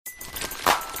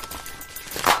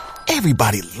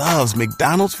Everybody loves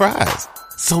McDonald's fries.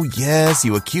 So yes,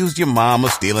 you accused your mom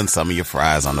of stealing some of your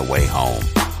fries on the way home.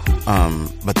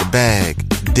 But the bag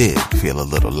did feel a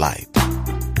little light.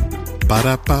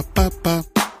 Ba-da-ba-ba-ba.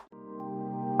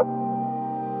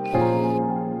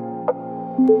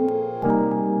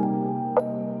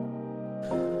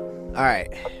 All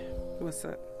right. What's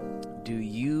up? Do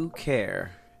you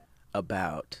care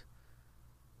about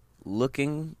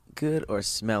looking good or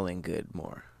smelling good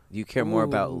more? Do you care more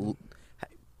about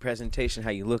presentation, how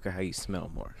you look, or how you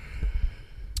smell more?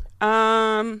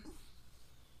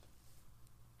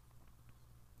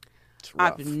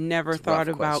 I've never thought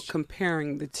about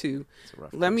comparing the two.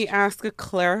 Let me ask a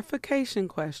clarification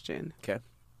question. Okay.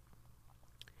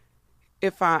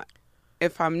 If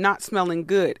I'm not smelling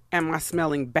good, am I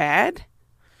smelling bad?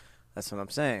 That's what I'm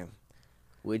saying.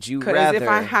 Would you rather? rather? Because if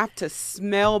I have to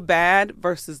smell bad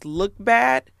versus look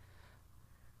bad,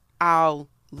 I'll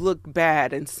look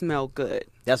bad and smell good.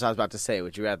 That's what I was about to say.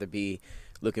 Would you rather be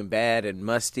looking bad and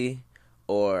musty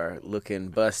or looking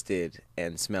busted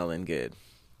and smelling good?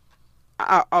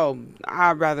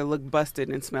 I'd rather look busted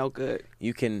and smell good.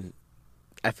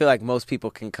 I feel like most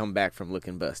people can come back from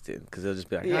looking busted because they'll just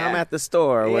be like, I'm at the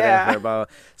store or whatever. But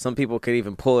some people could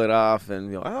even pull it off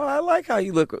and go, I like how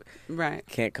you look. Right.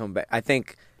 Can't come back. I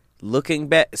think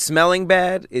smelling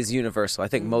bad is universal. I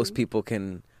think most people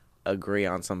can agree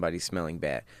on somebody smelling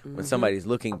bad. When somebody's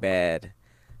looking bad,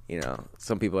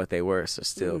 some people at their worst are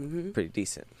still pretty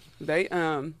decent. They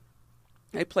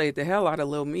played the hell out of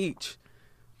Lil Meech.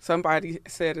 Somebody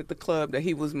said at the club that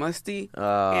he was musty,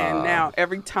 and now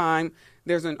every time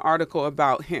there's an article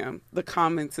about him, the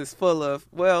comments is full of,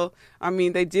 well, I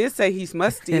mean, they did say he's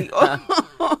musty.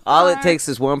 All it takes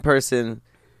is one person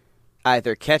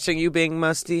either catching you being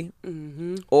musty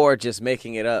or just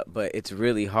making it up, but it's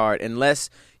really hard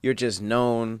unless you're just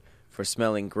known for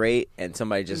smelling great and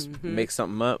somebody just makes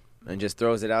something up and just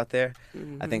throws it out there.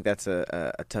 I think that's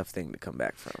a tough thing to come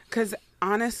back from. Because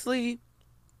honestly,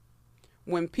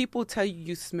 when people tell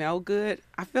you smell good,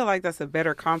 I feel like that's a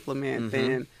better compliment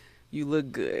than you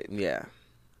look good. Yeah.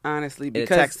 Honestly.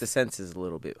 It attacks the senses a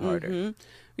little bit harder.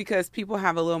 Because people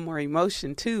have a little more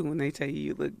emotion, too, when they tell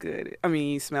you look good. I mean,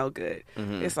 you smell good.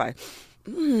 It's like,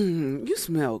 you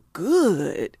smell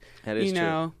good. That is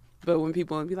true. But when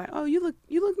people will be like, oh, you look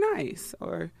nice.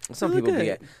 Or some people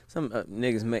some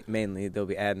niggas mainly, they'll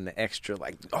be adding the extra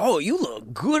like, oh, you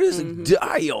look good as a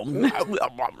dial.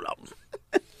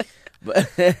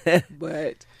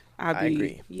 But I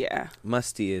agree. Yeah.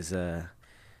 Musty is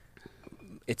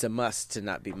it's a must to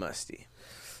not be musty.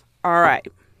 All right.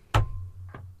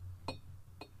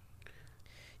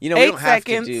 We don't have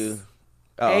to do.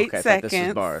 Oh, 8 okay. seconds. This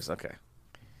was bars. Okay.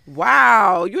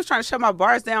 Wow, you was trying to shut my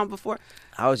bars down before.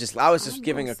 I was just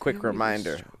giving a quick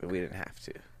reminder that we didn't have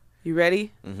to. You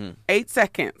ready? 8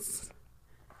 seconds.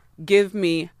 Give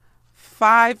me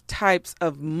 5 types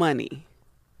of money.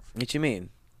 What you mean?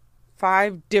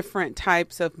 5 different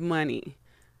types of money.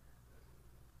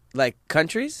 Like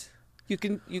countries? You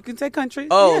can say countries.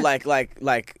 Oh, yeah.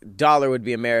 like dollar would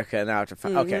be America and now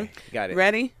okay, got it.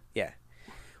 Ready? Yeah.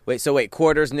 Wait,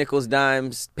 quarters, nickels,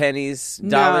 dimes, pennies,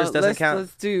 dollars doesn't count?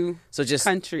 Let's do just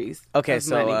countries. Okay,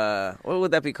 so what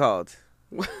would that be called?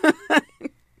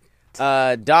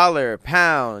 Dollar,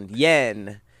 pound,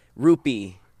 yen,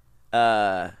 rupee,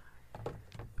 pound.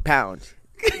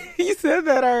 You said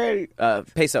that already.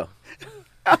 Peso.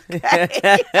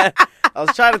 Okay. I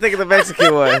was trying to think of the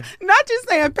Mexican one. Not just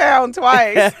saying pound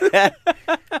twice. All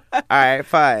right,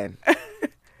 fine.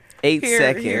 8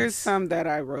 seconds. Here's some that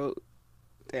I wrote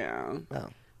down. Oh.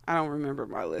 I don't remember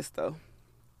my list, though.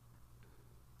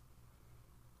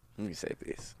 Let me save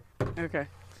these. Okay.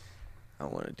 I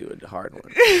want to do a hard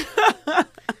one.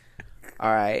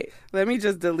 All right. Let me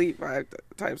just delete 5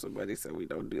 types of money so we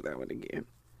don't do that one again.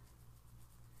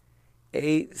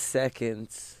 8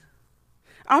 seconds.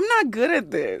 I'm not good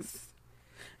at this.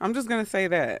 I'm just going to say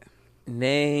that.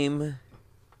 Name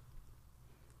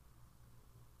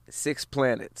 6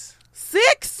 planets.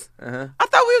 6? Uh-huh. I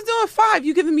thought we was doing 5.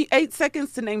 You giving me 8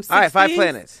 seconds to name 6 All right, 5 things?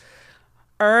 planets.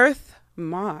 Earth,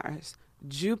 Mars,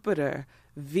 Jupiter,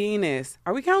 Venus.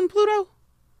 Are we counting Pluto?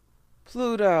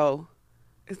 Pluto.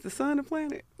 Is the sun a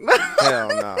planet? Hell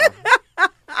no.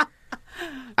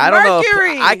 I don't know.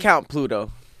 I count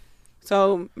Pluto.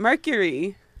 So,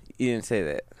 Mercury. You didn't say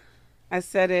that. I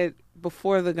said it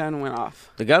before the gun went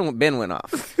off. The gun went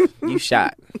off. You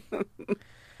shot.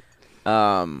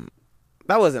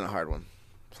 That wasn't a hard one.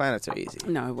 Planets are easy.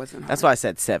 No, it wasn't hard. That's why I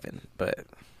said 7, but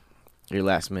your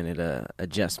last minute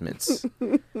adjustments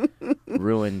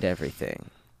ruined everything.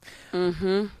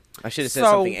 I should have said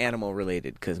something animal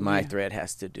related because my thread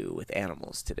has to do with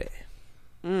animals today.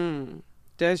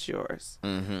 That's yours.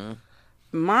 Mm-hmm.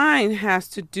 Mine has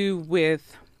to do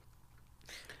with...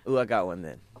 Ooh, I got one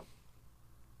then.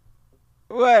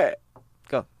 What?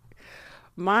 Go.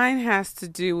 Mine has to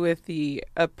do with the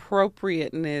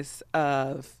appropriateness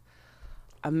of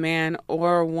a man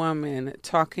or a woman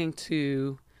talking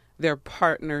to their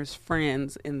partner's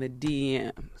friends in the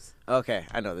DMs. Okay,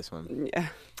 I know this one. Yeah.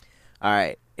 All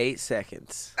right, 8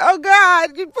 seconds. Oh,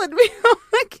 God, you put me on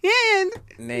again.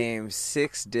 Name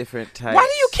 6 different types. Why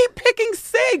do you keep picking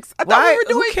 6? I thought we were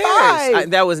doing Who cares? 5.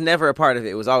 That was never a part of it.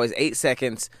 It was always 8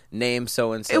 seconds, name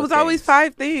so-and-so. It was always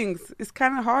 5 things. It's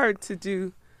kind of hard to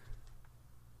do.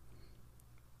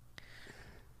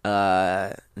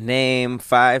 Name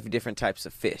 5 different types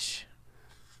of fish.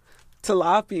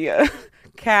 Tilapia,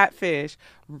 catfish,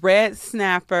 red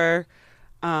snapper,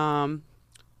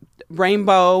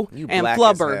 rainbow, You and black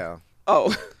flubber. as hell.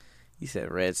 Oh. You said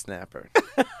red snapper.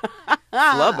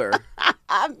 Flubber.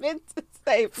 I meant to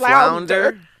say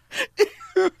flounder.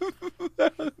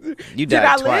 You Did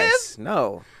I died twice. live?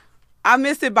 No. I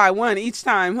missed it by 1 each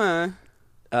time, huh?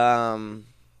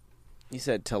 You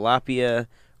said tilapia,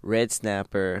 red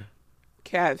snapper,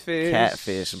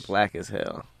 Catfish, black as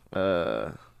hell.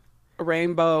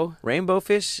 rainbow. Rainbow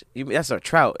fish? That's a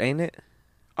trout, ain't it?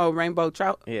 Oh, rainbow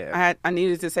trout. Yeah. I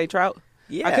needed to say trout.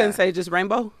 Yeah. I couldn't say just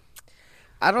rainbow.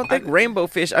 I don't think rainbow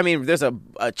fish. I mean, there's a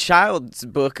child's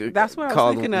book That's what I was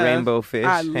called thinking of. Rainbow Fish.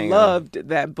 I loved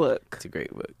that book. It's a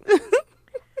great book.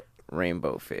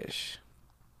 Rainbow fish.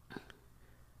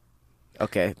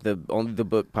 Okay, only the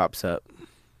book pops up.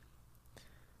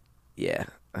 Yeah,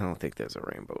 I don't think there's a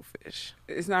rainbow fish.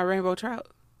 It's not rainbow trout.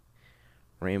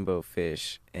 Rainbow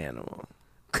fish animal.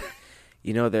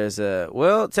 You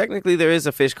know, technically there is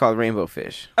a fish called rainbow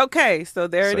fish. Okay, so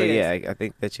it is. Yeah, I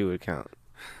think that you would count.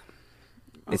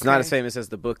 It's not as famous as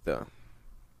the book, though.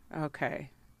 Okay,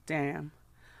 damn.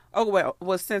 Oh,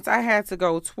 well, since I had to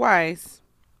go twice,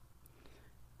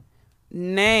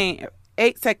 name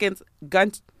 8 seconds,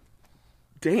 gun.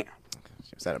 Damn.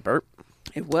 Is that a burp?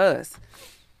 It was.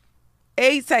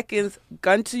 8 seconds,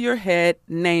 gun to your head,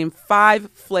 name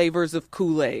 5 flavors of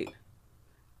Kool-Aid.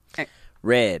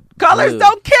 Red. Colors blue.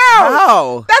 don't count.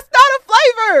 How? That's not a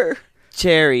flavor.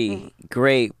 Cherry,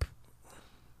 grape,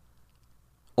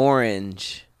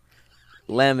 orange,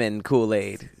 lemon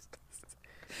Kool-Aid.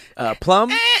 Plum?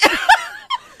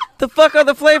 The fuck are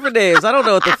the flavor names? I don't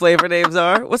know what the flavor names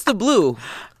are. What's the blue?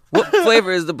 What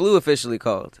flavor is the blue officially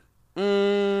called? I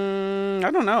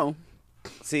don't know.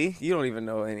 See? You don't even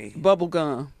know any. Bubble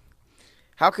gum.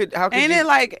 How could Ain't it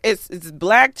like it's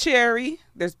black cherry?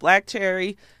 There's black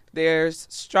cherry. There's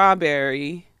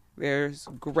strawberry. There's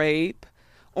grape.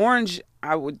 Orange,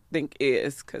 I would think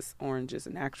is because orange is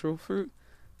an actual fruit.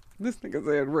 This nigga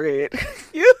said red.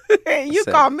 you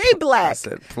call me black. I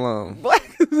said plum.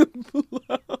 Black is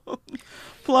plum.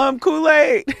 Plum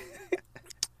Kool-Aid.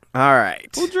 All right.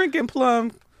 Who drinking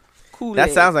plum Kool-Aid?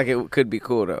 That sounds like it could be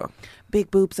cool though.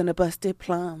 Big boobs and a busted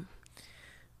plum.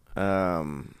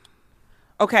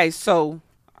 Okay, so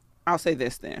I'll say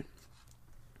this then.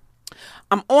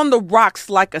 I'm on the rocks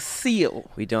like a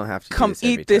seal. We don't have to Come do this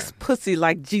every eat this time. pussy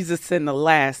like Jesus in the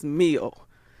last meal.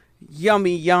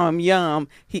 Yummy, yum, yum.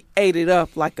 He ate it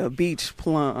up like a beach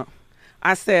plum.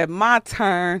 I said, my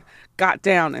turn. Got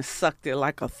down and sucked it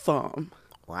like a thumb.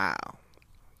 Wow.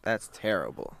 That's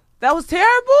terrible. That was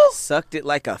terrible? Sucked it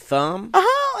like a thumb?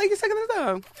 Uh-huh, like a second of the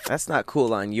thumb. That's not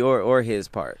cool on your or his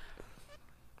part.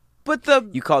 But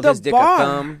You called the his dick bar, a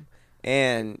thumb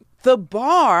and... The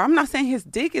bar. I'm not saying his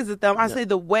dick is a thumb. I say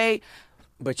the way...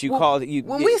 But you called it...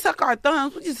 When we suck our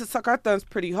thumbs, we just suck our thumbs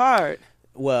pretty hard.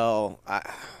 Well,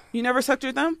 You never sucked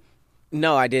your thumb?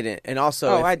 No, I didn't. And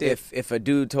also, I did. if a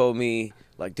dude told me,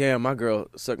 like, damn, my girl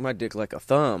sucked my dick like a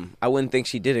thumb, I wouldn't think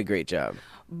she did a great job.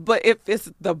 But if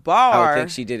it's the bar... I would think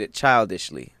she did it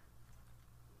childishly.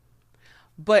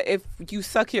 But if you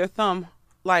suck your thumb,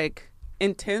 like,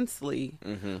 intensely,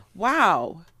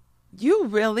 wow, you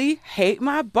really hate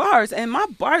my bars. And my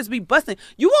bars be busting.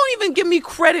 You won't even give me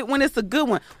credit when it's a good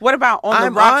one. What about on the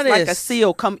I'm rocks like a honest.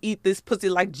 seal, come eat this pussy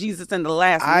like Jesus in the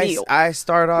last meal? I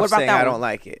start off What about saying that I one? don't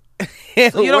like it.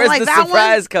 So you don't Where's like the that one?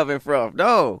 surprise coming from?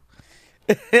 No.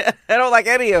 I don't like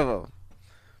any of them.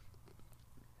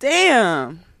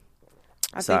 Damn.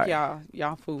 I Sorry. think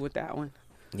y'all fool with that one.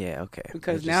 Yeah, okay.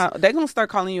 Because now they're going to start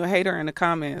calling you a hater in the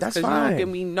comments. That's Because you fine. don't give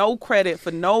me no credit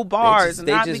for no bars.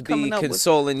 They and just I be coming be up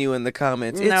consoling you in the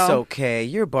comments. No. It's okay.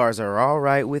 Your bars are all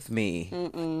right with me.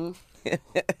 with...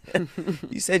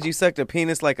 You said you sucked a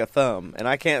penis like a thumb, and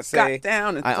I can't say Got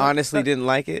down and I honestly didn't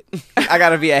like it. I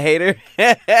gotta be a hater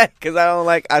because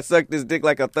I sucked his dick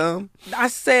like a thumb. I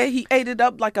said he ate it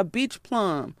up like a beach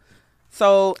plum.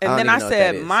 So, and then I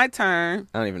said, my turn.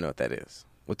 I don't even know what that is.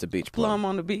 What's a beach Plum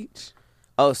on the beach.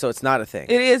 Oh, so it's not a thing.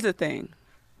 It is a thing.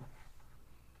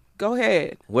 Go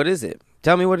ahead. What is it?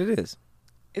 Tell me what it is.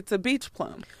 It's a beach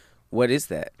plum. What is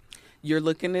that? You're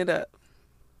looking it up.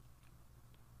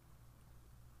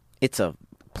 It's a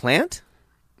plant?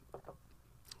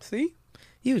 See?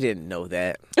 You didn't know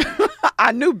that.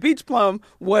 I knew beach plum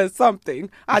was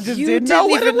something. I just didn't know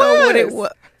what it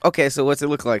was. Okay, so what's it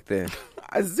look like then?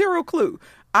 Zero clue.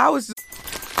 I was just...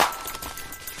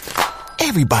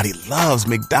 Everybody loves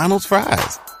McDonald's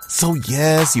fries. So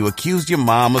yes, you accused your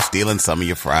mom of stealing some of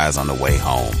your fries on the way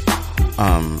home.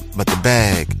 But the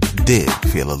bag did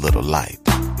feel a little light.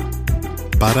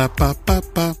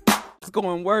 Ba-da-ba-ba-ba. It's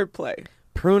going wordplay.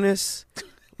 Prunus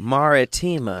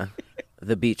maritima,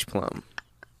 the beach plum.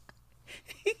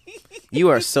 You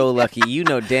are so lucky. You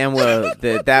know damn well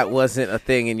that wasn't a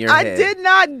thing in your head. I did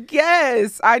not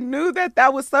guess. I knew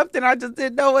that was something. I just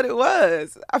didn't know what it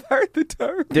was. I've heard the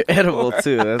term. They're edible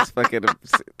too. That's fucking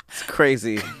it's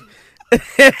crazy.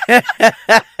 It's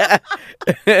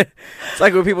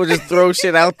like when people just throw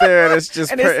shit out there and it's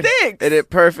just and it sticks. And it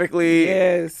perfectly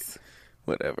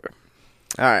whatever.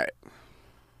 All right.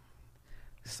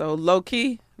 So low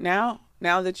key now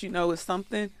that you know it's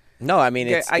something. No, I mean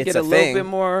it's I get a a thing. little bit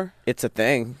more. It's a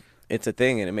thing. It's a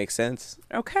thing, and it makes sense.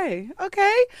 Okay.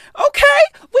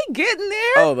 We getting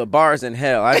there. Oh, the bar's in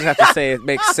hell. I just have to say it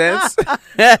makes sense.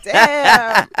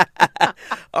 Damn.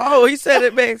 Oh, he said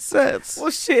it makes sense. Well,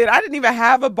 shit, I didn't even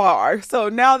have a bar. So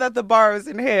now that the bar is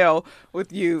in hell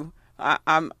with you, I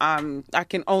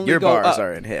can only Your go bars up.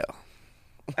 are in hell.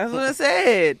 That's what I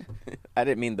said. I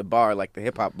didn't mean the bar like the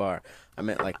hip hop bar. I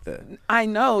meant like the. I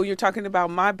know you're talking about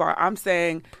my bar. I'm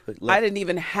saying I didn't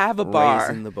even have a bar.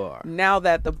 Raising the bar. Now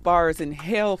that the bar is in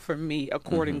hell for me,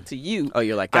 according to you. Oh,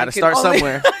 you're like, gotta start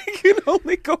somewhere. I can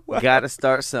only go up. Gotta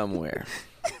start somewhere.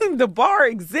 The bar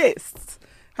exists.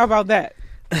 How about that?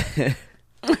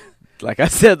 Like I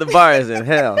said, the bar is in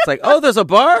hell. It's like, oh, there's a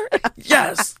bar?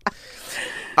 Yes.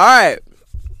 All right.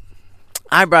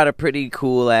 I brought a pretty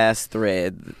cool ass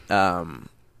thread.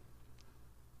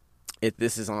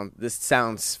 This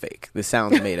sounds fake. This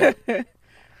sounds made up. Okay.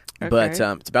 But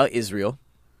it's about Israel.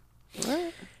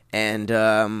 What? And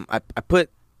I put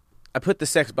the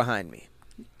sex behind me.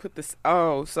 Put this.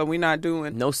 Oh, so we're not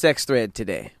doing no sex thread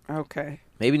today. Okay.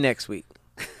 Maybe next week.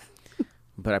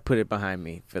 But I put it behind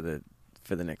me for the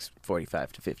next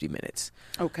 45 to 50 minutes.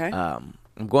 Okay. I'm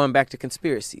going back to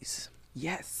conspiracies.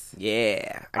 Yes.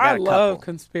 Yeah. I love couple.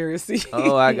 Conspiracy.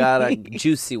 Oh, I got a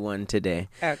juicy one today.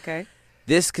 Okay.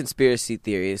 This conspiracy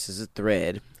theory, this is a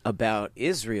thread about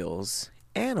Israel's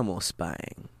animal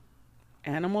spying.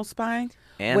 Animal spying?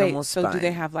 Animal spying. So do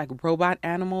they have like robot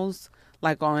animals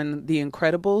like on The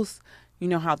Incredibles? You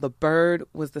know how the bird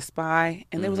was the spy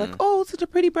and they was like, oh, such a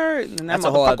pretty bird. And that's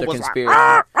a whole other conspiracy.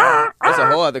 Like, there's a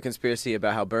whole other conspiracy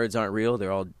about how birds aren't real.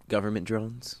 They're all government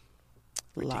drones.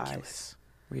 Lies.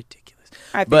 Ridiculous.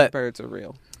 I think birds are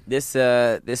real. This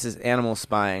is animal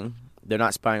spying. They're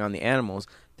not spying on the animals.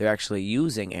 They're actually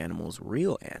using animals,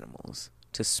 real animals,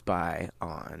 to spy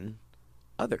on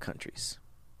other countries.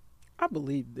 I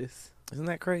believe this. Isn't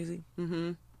that crazy?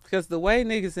 Mm-hmm. Because the way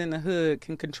niggas in the hood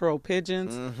can control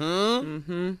pigeons. Mm-hmm.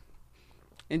 Mm-hmm.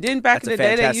 And then back in the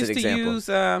day, they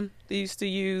used to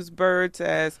use birds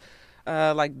as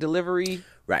like delivery.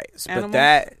 Right. Animals.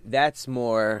 But that's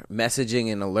more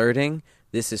messaging and alerting.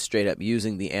 This is straight up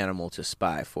using the animal to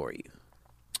spy for you.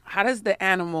 How does the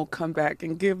animal come back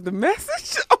and give the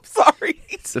message? I'm sorry.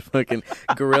 It's a fucking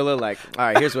gorilla. Like, all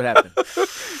right, here's what happened.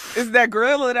 Is that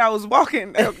gorilla that was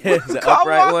walking? The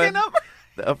upright one?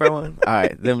 The upright one? All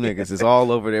right, them niggas is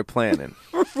all over there planning.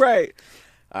 Right.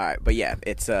 All right, but yeah,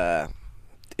 it's a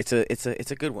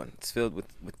good one. It's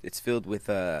filled with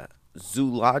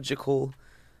zoological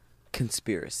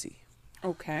conspiracy.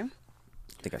 Okay.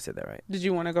 I think I said that right. Did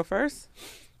you want to go first?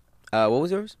 What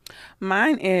was yours?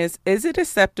 Mine is it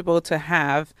acceptable to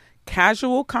have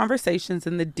casual conversations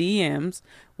in the DMs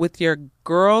with your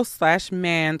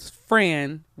girl/man's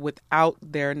friend without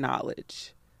their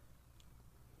knowledge?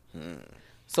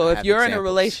 So if you're in a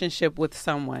relationship with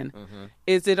someone,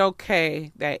 is it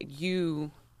okay that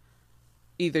you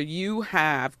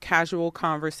have casual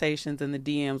conversations in the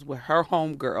DMs with her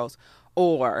homegirls,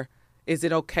 or is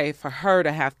it okay for her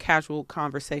to have casual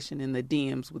conversation in the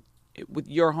DMs with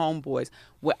your homeboys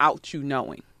without you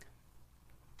knowing?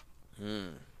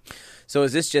 So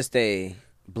is this just a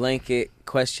blanket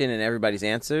question and everybody's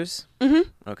answers? Mm-hmm.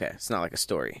 Okay, it's not like a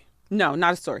story. No,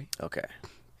 not a story. Okay,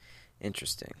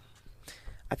 interesting.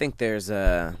 I think there's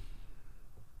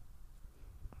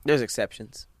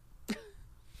exceptions.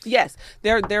 Yes,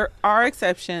 there are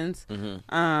exceptions,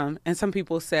 Mm-hmm. and some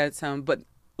people said some, but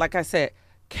like I said,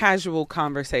 casual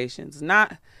conversations,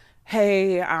 not,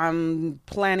 hey, I'm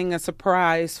planning a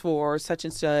surprise for such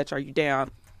and such. Are you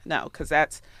down? No, because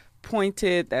that's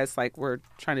pointed. That's like we're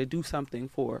trying to do something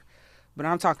for. But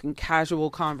I'm talking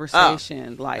casual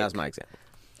conversation. Like That was my example.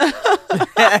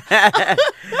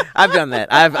 I've done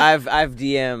that. I've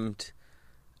DM'd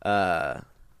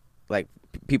like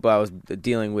people I was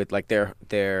dealing with, like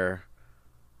their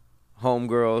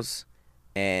homegirls,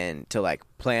 and to like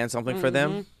plan something for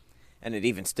them, and it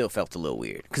even still felt a little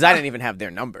weird because I didn't even have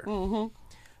their number.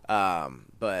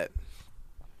 But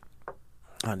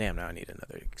oh damn, now I need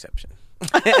another exception.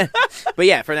 But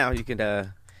yeah, for now you can.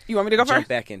 You want me to go jump first?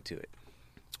 back into it.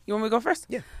 You want me to go first?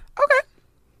 Yeah. Okay.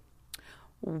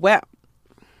 Well,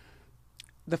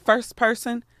 the first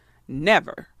person,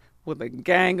 never, with a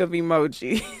gang of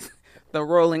emojis. The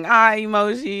rolling eye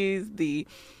emojis, the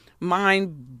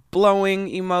mind-blowing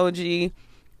emoji,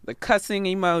 the cussing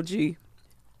emoji.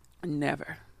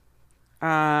 Never.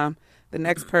 The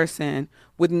next person,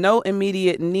 with no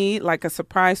immediate need, like a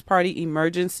surprise party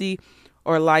emergency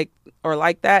or like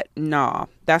that, nah.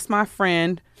 That's my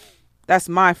friend. That's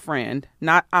my friend,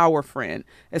 not our friend,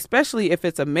 especially if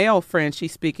it's a male friend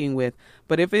she's speaking with.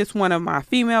 But if it's one of my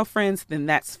female friends, then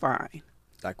that's fine.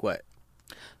 Like what?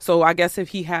 So I guess if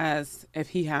he has a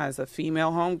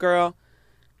female homegirl,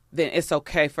 then it's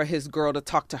okay for his girl to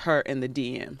talk to her in the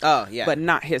DM. Oh, yeah. But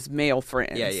not his male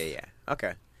friends. Yeah.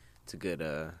 Okay. It's a good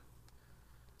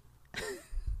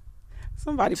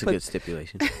good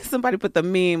stipulation. Somebody put the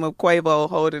meme of Quavo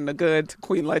holding the gun to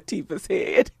Queen Latifah's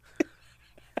head.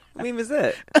 What meme is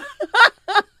that?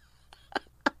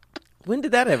 When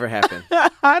did that ever happen?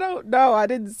 I don't know. I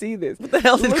didn't see this. What the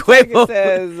hell did Looks Quavo like it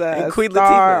says and Queen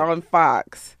Star Latifah on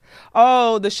Fox.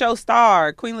 Oh, the show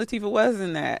Star. Queen Latifah was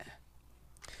in that.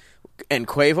 And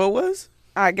Quavo was?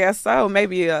 I guess so.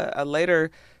 Maybe a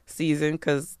later season,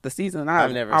 because the season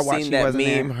I've never I watched, seen that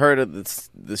meme. there. Heard of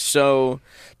the show.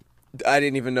 I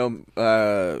didn't even know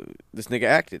this nigga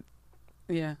acted.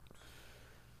 Yeah.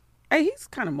 Hey, he's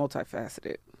kind of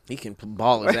multifaceted. He can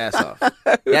ball his ass off.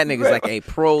 That nigga's like a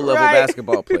pro level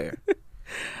basketball player.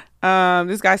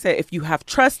 This guy said, if you have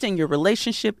trust in your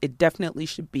relationship, it definitely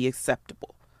should be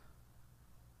acceptable.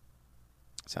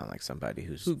 Sound like somebody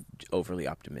who's overly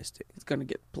optimistic. It's gonna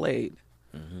get played.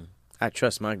 Mm-hmm. I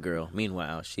trust my girl.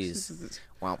 Meanwhile, she's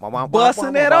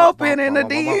busting it open in the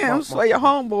DMs for your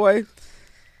homeboy.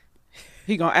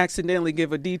 He gonna accidentally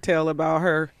give a detail about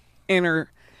her inner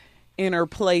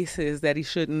places that he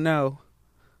shouldn't know.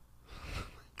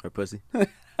 Her pussy.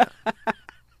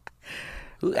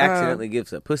 Who accidentally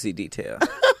gives a pussy detail?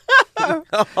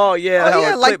 Oh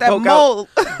yeah, like that mole.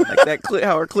 Like that clit,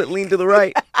 how her clit leaned to the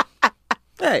right.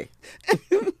 Hey,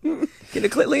 can the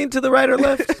clit lean to the right or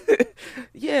left?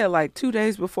 Yeah, like 2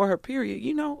 days before her period.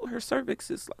 You know, her cervix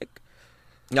is like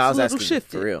no, I was a little asking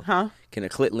shifted, for real. huh? Can a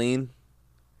clit lean?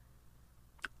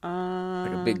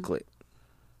 Like a big clit.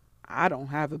 I don't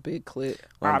have a big clit.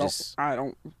 Well, I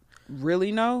don't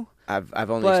really know. I've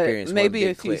only But experienced maybe one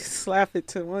big if you clit. slap it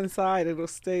to one side, it'll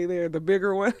stay there. The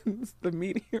bigger ones, the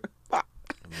meteor.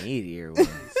 Meteor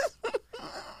ones.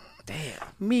 Damn.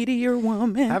 Meteor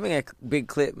woman. Having a big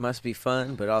clit must be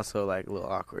fun, but also like a little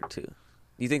awkward too.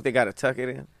 You think they gotta tuck it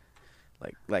in,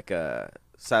 like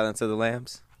Silence of the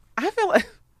Lambs? I feel like.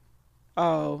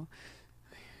 Oh.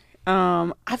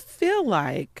 I feel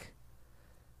like.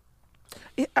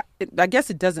 I guess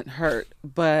it doesn't hurt,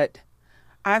 but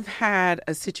I've had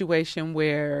a situation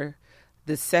where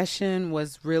the session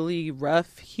was really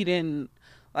rough. He didn't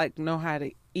know how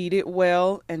to eat it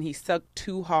well, and he sucked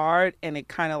too hard, and it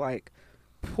kind of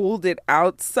pulled it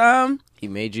out some. He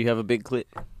made you have a big clit?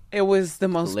 It was the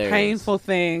most painful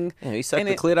thing. Yeah, he sucked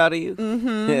the clit out of you?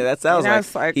 Mm-hmm. Yeah, that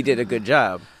sounds like he did a good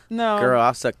job. No. Girl,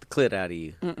 I'll suck the clit out of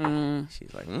you. Mm-mm.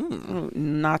 She's like,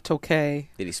 Not okay.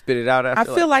 Did he spit it out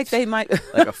after? I feel like they might.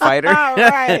 Like a fighter?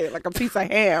 Right. Like a piece of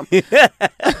ham.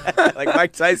 Like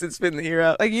Mike Tyson spitting the ear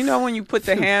out? Like, you know when you put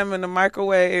the ham in the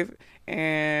microwave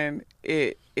and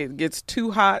it gets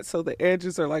too hot so the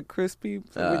edges are crispy.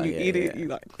 So when you eat it,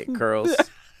 you it curls.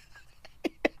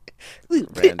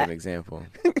 Random example.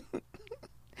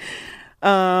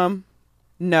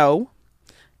 No.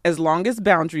 As long as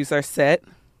boundaries are set.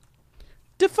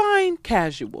 Define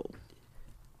casual.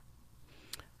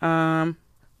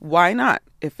 Why not?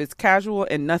 If it's casual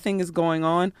and nothing is going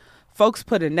on, folks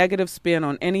put a negative spin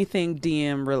on anything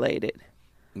DM related.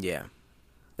 Yeah,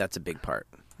 that's a big part.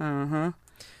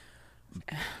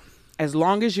 As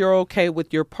long as you're okay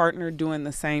with your partner doing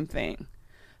the same thing,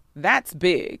 that's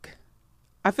big.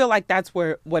 I feel like that's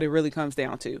what it really comes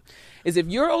down to, is if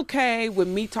you're okay with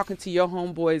me talking to your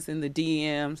homeboys in the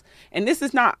DMs, and this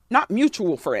is not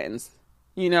mutual friends,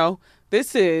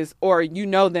 this is, or you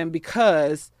know them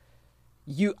because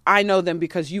I know them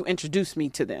because you introduced me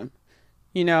to them,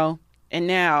 and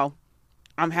now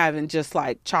I'm having just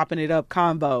like chopping it up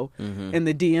combo in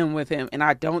the DM with him, and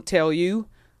I don't tell you.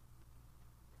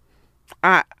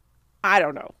 I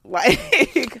don't know.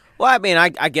 Like, well, I mean,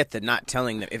 I get the not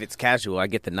telling them if it's casual. I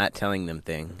get the not telling them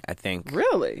thing. I think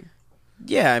really,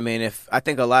 yeah. I mean, I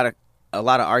think a lot of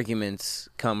arguments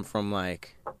come from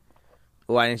like,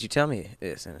 why didn't you tell me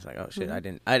this? And it's like, oh shit, I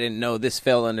didn't know this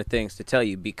fell under things to tell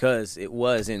you because it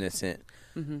was innocent.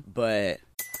 But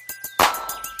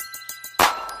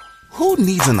who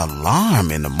needs an alarm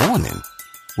in the morning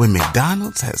when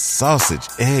McDonald's has sausage,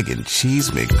 egg, and cheese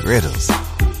McGriddles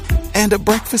and a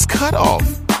breakfast cutoff?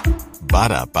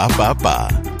 Ba-da-ba-ba-ba.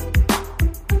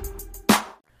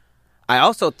 I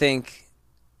also think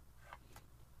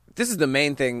this is the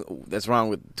main thing that's wrong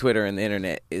with Twitter and the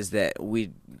internet, is that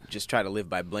we just try to live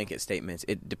by blanket statements.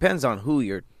 It depends on who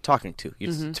you're talking to.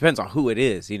 It depends on who it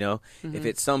is, If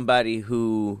it's somebody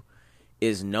who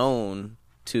is known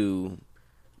to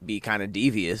be kind of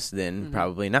devious, then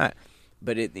probably not.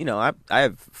 But I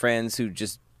have friends who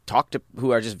just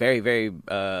who are just very, very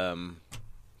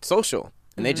social,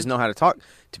 and they just know how to talk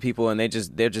to people, and they're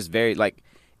just very and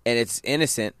it's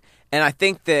innocent. And I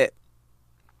think that,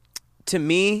 to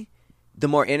me, the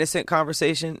more innocent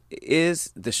conversation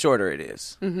is, the shorter it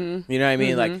is. You know what I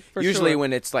mean? Like, usually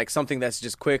when it's like something that's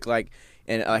just quick,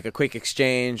 and like a quick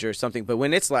exchange or something, but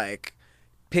when it's like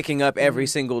picking up every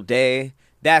single day,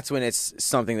 that's when it's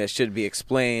something that should be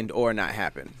explained or not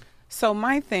happen. So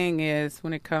my thing is,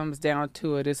 when it comes down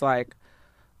to it, is like,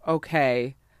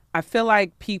 okay, I feel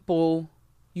like people,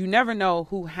 you never know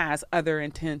who has other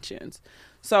intentions.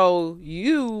 So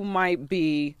you might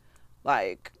be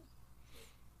like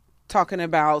talking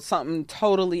about something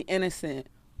totally innocent,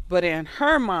 but in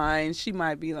her mind, she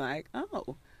might be like,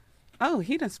 oh,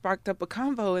 he done sparked up a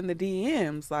convo in the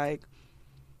DMs. Like,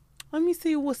 let me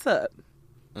see what's up.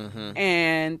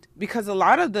 And because a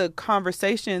lot of the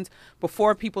conversations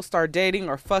before people start dating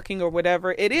or fucking or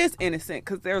whatever, it is innocent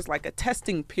because there's like a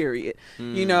testing period,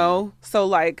 So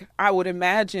like, I would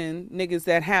imagine niggas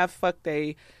that have fucked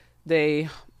their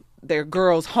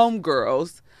girls,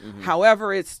 homegirls,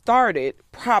 however it started,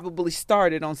 probably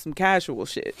started on some casual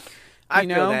shit. I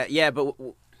feel that, yeah, but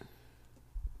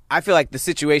I feel like the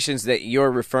situations that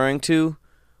you're referring to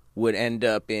would end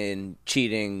up in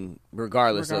cheating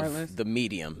regardless of the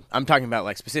medium. I'm talking about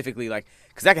like specifically like,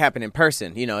 because that can happen in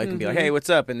person. It can be like, hey, what's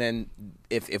up? And then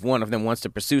if one of them wants to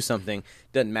pursue something,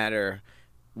 doesn't matter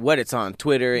what it's on,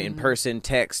 Twitter, in person,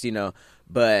 text,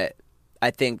 But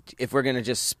I think if we're going to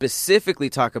just specifically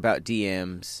talk about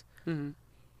DMs,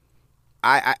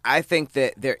 I think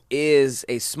that there is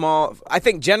a small, I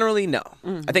think generally no.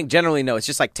 I think generally no. It's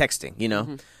just like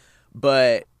texting,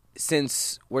 But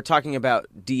since we're talking about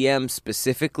DMs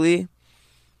specifically,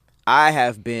 I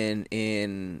have been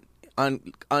in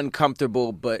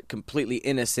uncomfortable but completely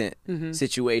innocent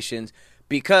situations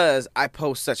because I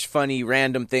post such funny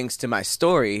random things to my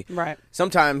story. Right.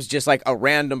 Sometimes just like a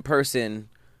random person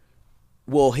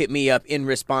will hit me up in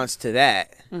response to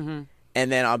that. And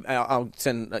then I'll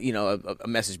send a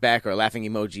message back or a laughing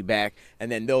emoji back, and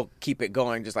then they'll keep it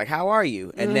going, just like, how are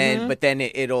you? And then but then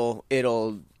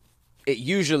it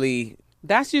usually,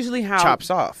 that's usually how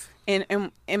chops off. And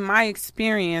in my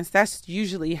experience, that's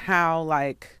usually how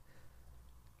like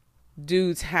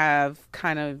dudes have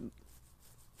kind of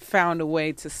found a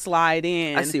way to slide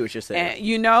in. I see what you're saying.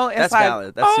 And, it's that's like,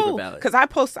 valid. That's super valid. Because I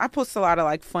post a lot of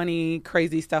like funny,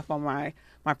 crazy stuff on my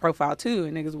profile too,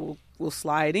 and niggas will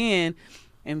slide in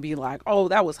and be like, oh,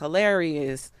 that was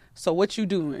hilarious. So what you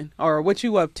doing? Or what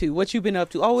you up to? What you been up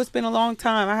to? Oh, it's been a long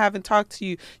time. I haven't talked to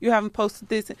you. You haven't posted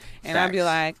this. And I'd be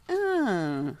like,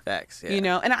 Facts,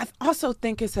 yeah. And I also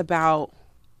think it's about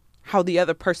how the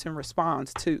other person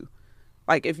responds too.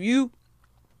 Like if you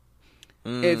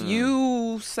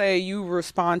say you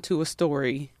respond to a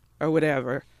story or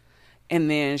whatever, and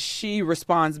then she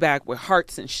responds back with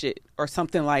hearts and shit or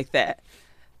something like that,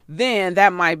 then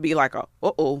that might be like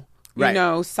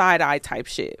side eye type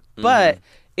shit. But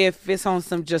if it's on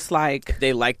some just like,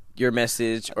 they like your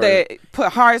message, or they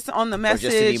put hearts on the message, or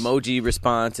just an emoji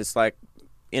response, it's like,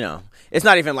 it's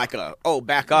not even like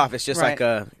back off. It's just like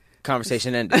a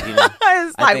conversation ended.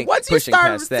 It's like once you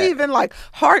start receiving like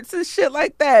hearts and shit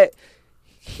like that,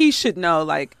 he should know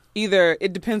like, either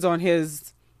it depends on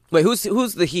his. Wait, who's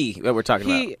the he that we're talking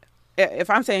about? If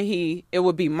I'm saying he, it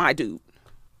would be my dude.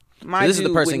 So this is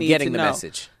the person getting the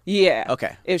message. Yeah.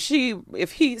 Okay.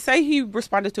 If he say he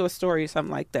responded to a story or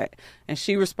something like that, and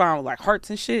she responded with like hearts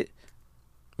and shit.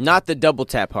 Not the double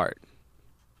tap heart.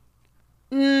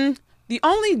 The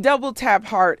only double tap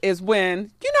heart is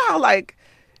when you know how like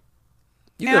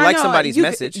you can like somebody's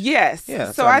message. Yes.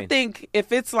 Yeah. So I think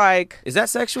if it's like, is that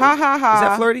sexual? Ha ha ha. Is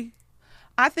that flirty?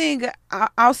 I think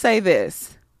I'll say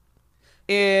this: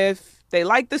 if they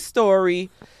like the story,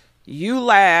 you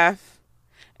laugh,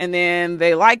 and then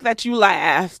they like that you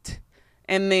laughed,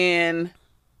 and then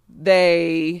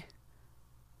they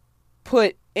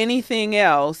put anything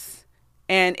else,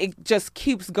 and it just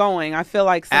keeps going. I feel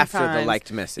like sometimes after the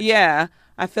liked message. Yeah.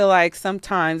 I feel like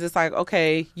sometimes it's like,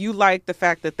 okay, you like the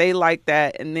fact that they like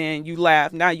that, and then you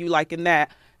laugh. Now you liking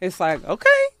that. It's like, okay,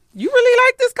 you really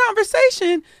like this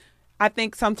conversation. I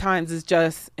think sometimes it's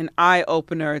just an eye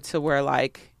opener to where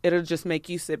like it'll just make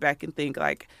you sit back and think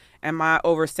like, am I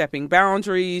overstepping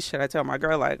boundaries? Should I tell my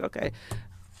girl like, okay,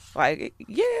 like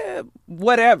yeah,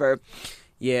 whatever.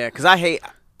 Yeah, because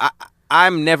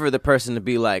I'm never the person to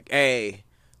be like, hey,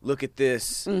 look at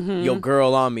this, your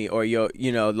girl on me, or your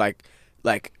your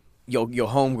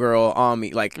homegirl on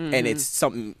me, like, and it's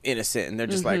something innocent, and they're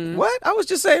just like, what? I was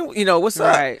just saying, what's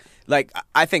up? Like,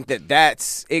 I think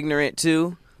that's ignorant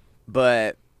too,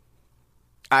 but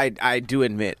I do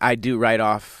admit I do write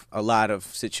off a lot of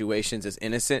situations as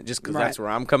innocent just because that's where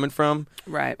I'm coming from.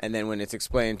 Right. And then when it's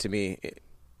explained to me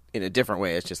in a different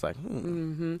way, it's just like,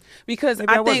 because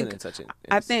maybe I wasn't in such an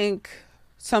I think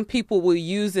some people will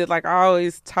use it, like I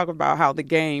always talk about how the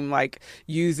game like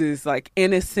uses like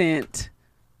innocent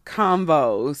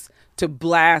combos to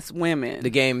blast women. The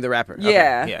game, the rapper.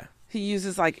 Yeah. Okay. Yeah. He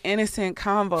uses like innocent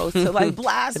combos to like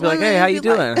blast women. Like, hey, how you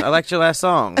doing? I liked your last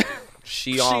song.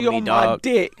 She on me, dog.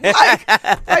 My dick.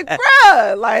 Like,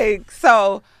 bruh. Like,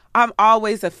 so I'm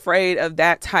always afraid of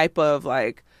that type of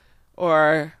like,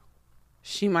 or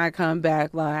she might come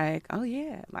back like, oh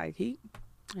yeah, like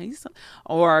he's,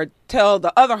 or tell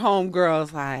the other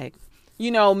homegirls like,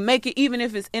 make it, even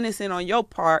if it's innocent on your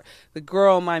part, the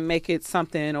girl might make it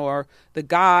something, or the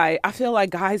guy. I feel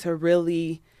like guys are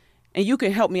really, and you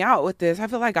can help me out with this, I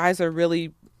feel like guys are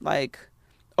really like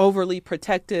overly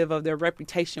protective of their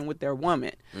reputation with their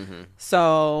woman.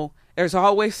 So there's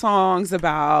always songs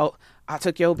about I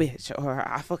took your bitch, or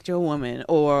I fucked your woman,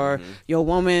 or your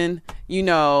woman,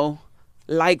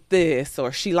 like this,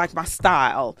 or she liked my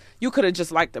style. You could have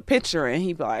just liked the picture and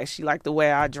he'd be like, she liked the way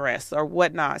I dress or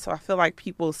whatnot. So I feel like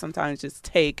people sometimes just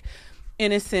take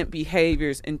innocent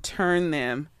behaviors and turn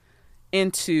them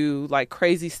into like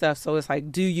crazy stuff. So it's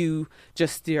like, do you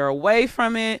just steer away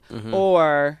from it,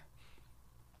 or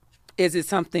is it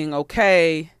something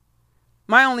okay?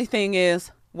 My only thing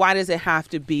is, why does it have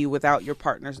to be without your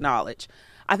partner's knowledge?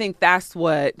 I think that's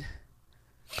what...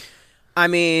 I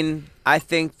mean, I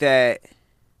think that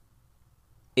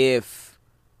if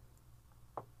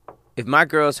my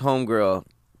girl's homegirl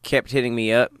kept hitting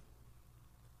me up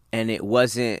and it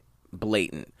wasn't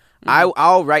blatant,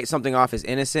 I'll write something off as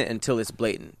innocent until it's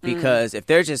blatant. Because if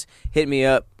they're just hitting me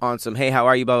up on some, hey, how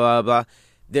are you, blah, blah, blah,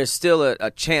 there's still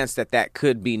a chance that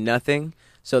could be nothing.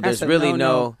 So there's really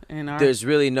there's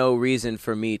really no reason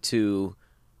for me to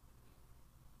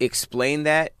explain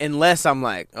that unless I'm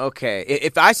like, okay,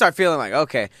 if I start feeling like,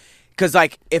 okay, because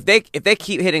like if they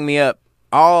keep hitting me up,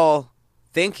 I'll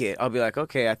think it. I'll be like,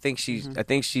 okay, I think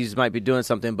she's might be doing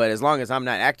something, but as long as I'm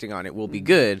not acting on it, we'll be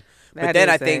good. But then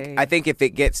I think if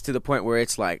it gets to the point where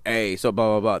it's like, hey, so blah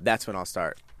blah blah, that's when I'll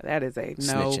start. That is a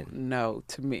no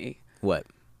to me. What?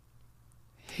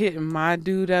 Hitting my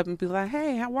dude up and be like,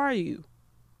 hey, how are you?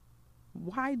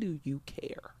 Why do you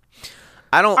care?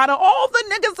 I don't. Out of all the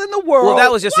niggas in the world, well,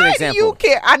 that was just an example. Why do you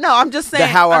care? I know. I'm just saying. The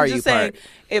how are you part.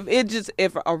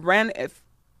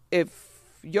 If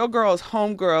your girl's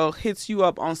homegirl hits you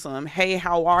up on some, hey,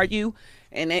 how are you,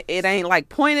 and it ain't like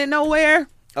pointed nowhere.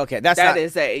 Okay,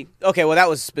 okay. Well, that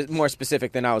was more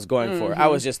specific than I was going for. I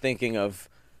was just thinking of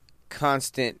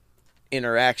constant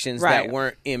interactions that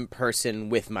weren't in person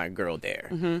with my girl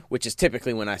there, which is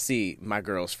typically when I see my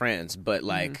girl's friends. But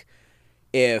like,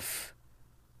 if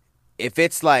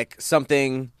it's like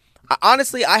something,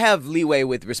 honestly, I have leeway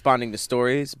with responding to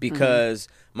stories because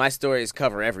my stories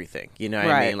cover everything. You know what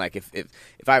I mean? Like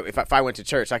if I went to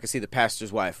church, I could see the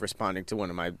pastor's wife responding to one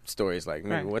of my stories. Like,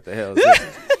 what the hell is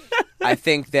this? I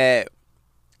think that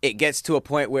it gets to a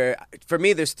point where, for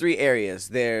me, there's 3 areas.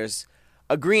 There's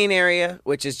a green area,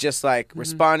 which is just like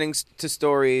responding to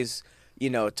stories,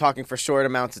 talking for short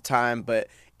amounts of time, but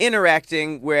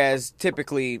interacting, whereas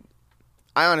typically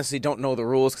I honestly don't know the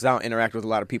rules because I don't interact with a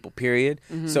lot of people, period.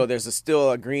 So there's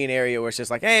still a green area where it's just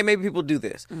like, hey, maybe people do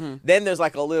this. Then there's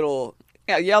like a little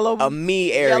yellow, a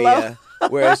me area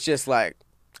where it's just like,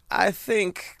 I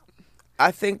think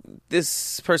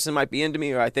this person might be into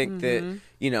me, or I think that,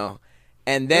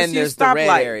 and then there's the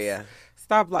red area.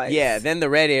 Stoplights. Yeah, then the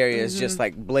red area is just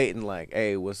like blatant, like,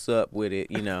 hey, what's up with it,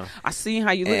 I see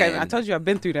how you look at it. I told you I've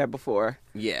been through that before.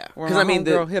 Yeah. Because I mean,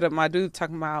 girl hit up my dude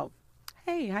talking about,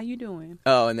 hey, how you doing?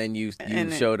 Oh, and then you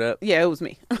showed up? Yeah, it was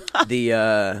me.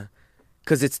 Because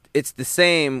it's the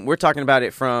same. We're talking about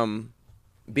it from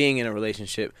being in a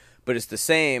relationship, but it's the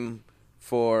same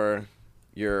for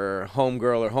your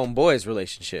homegirl or homeboy's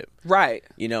relationship. Right.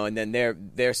 And then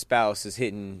their spouse is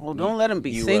hitting. Well, don't let them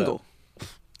be single. Up.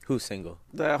 Who's single?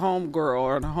 The homegirl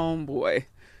or the homeboy.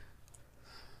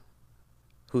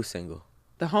 Who's single?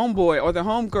 The homeboy or the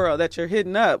homegirl that you're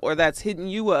hitting up or that's hitting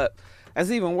you up. That's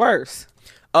even worse.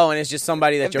 Oh, and it's just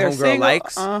somebody that your homegirl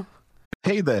likes?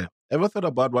 Hey there. Ever thought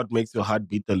about what makes your heart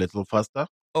beat a little faster?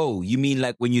 Oh, you mean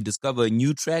like when you discover a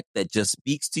new track that just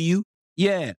speaks to you?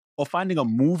 Yeah, or finding a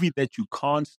movie that you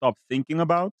can't stop thinking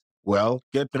about? Well,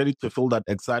 get ready to feel that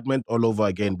excitement all over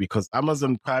again because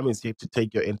Amazon Prime is here to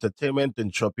take your entertainment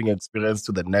and shopping experience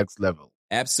to the next level.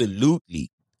 Absolutely.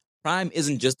 Prime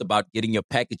isn't just about getting your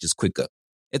packages quicker.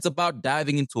 It's about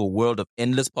diving into a world of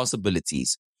endless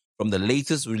possibilities, from the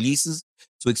latest releases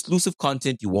to exclusive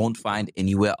content you won't find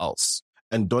anywhere else.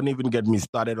 And don't even get me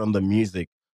started on the music.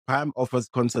 Prime offers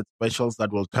concert specials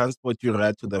that will transport you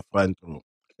right to the front row.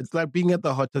 It's like being at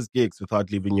the hottest gigs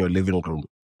without leaving your living room.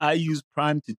 I use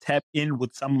Prime to tap in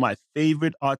with some of my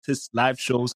favorite artists' live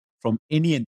shows from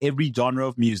any and every genre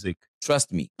of music.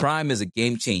 Trust me, Prime is a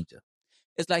game changer.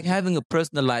 It's like having a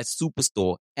personalized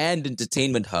superstore and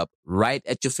entertainment hub right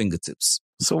at your fingertips.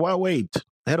 So why wait?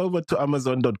 Head over to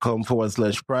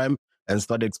amazon.com/Prime and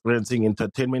start experiencing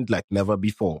entertainment like never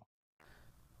before.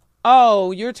 Oh,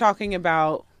 you're talking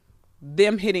about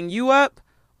them hitting you up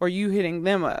or you hitting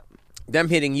them up? Them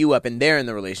hitting you up and they're in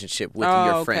the relationship with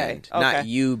your friend. Okay. Not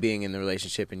you being in the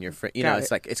relationship and your friend.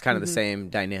 It's kind of the same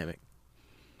dynamic.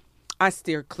 I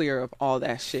steer clear of all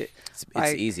that shit.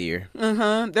 It's easier.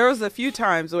 There was a few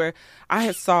times where I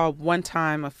had saw one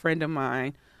time a friend of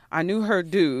mine. I knew her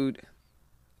dude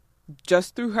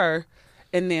just through her,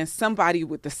 and then somebody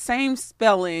with the same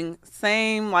spelling,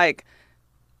 same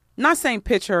not same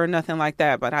picture or nothing like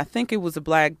that, but I think it was a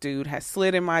black dude had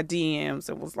slid in my DMs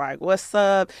and was like, "What's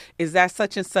up? Is that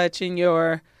such and such in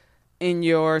your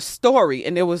story?"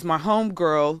 And it was my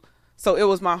homegirl. So it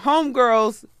was my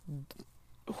homegirl's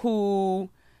who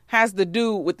has the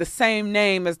dude with the same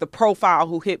name as the profile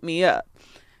who hit me up.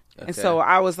 Okay. And so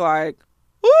I was like,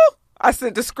 "Woo!" I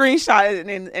sent the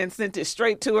screenshot and sent it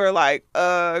straight to her like,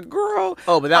 girl.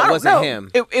 Oh, but that wasn't him.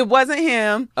 It wasn't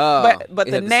him. Oh, but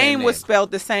the name was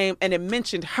spelled the same and it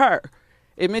mentioned her.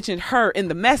 It mentioned her in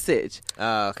the message.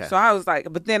 Oh, okay. So I was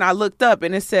like, but then I looked up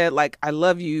and it said like, "I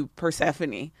love you,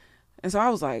 Persephone." And so I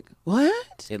was like,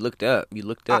 what? It looked up. You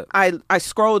looked up. I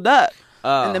scrolled up.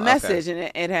 In the okay. message,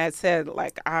 and it had said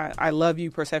like I love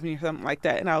you, Persephone, or something like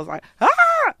that, and I was like, ah!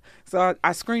 So I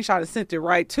screenshot and sent it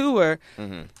right to her,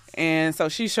 and so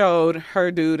she showed her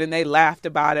dude, and they laughed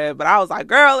about it. But I was like,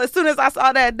 girl, as soon as I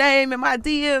saw that name in my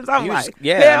DMs, I'm like,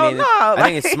 hell no! I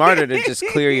think it's smarter to just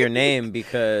clear your name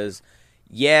because,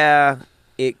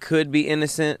 it could be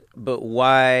innocent, but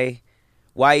why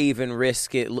even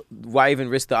risk it? Why even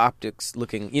risk the optics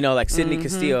looking? Like Sidney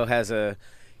Castillo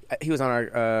he was on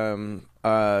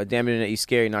our Damn Internet You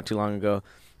Scary not too long ago,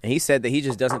 and he said that he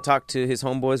just doesn't talk to his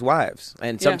homeboys' wives,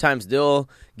 and sometimes they'll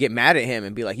get mad at him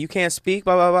and be like, "You can't speak,"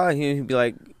 blah blah blah. And he'd be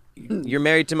like, "You're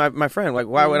married to my friend. Like,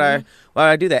 why would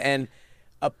I do that?" And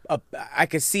I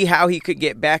could see how he could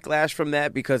get backlash from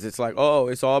that because it's like, oh,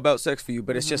 it's all about sex for you,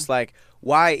 but it's just like,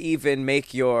 why even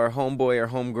make your homeboy or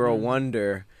homegirl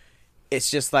wonder? It's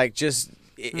just like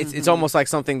It's almost like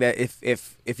something that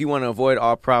if you want to avoid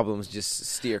all problems, just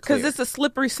steer clear. Because it's a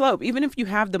slippery slope. Even if you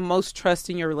have the most trust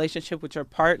in your relationship with your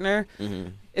partner,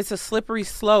 it's a slippery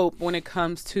slope when it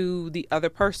comes to the other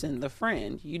person, the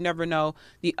friend. You never know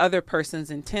the other person's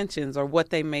intentions or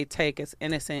what they may take as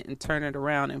innocent and turn it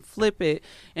around and flip it.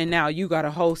 And now you got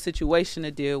a whole situation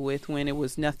to deal with when it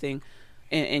was nothing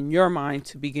in your mind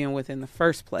to begin with in the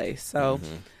first place. So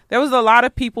there was a lot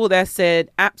of people that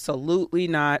said absolutely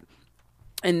not.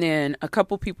 And then a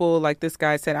couple people like this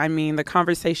guy said, I mean, the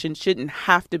conversation shouldn't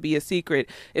have to be a secret.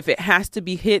 If it has to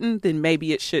be hidden, then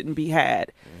maybe it shouldn't be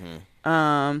had.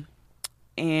 And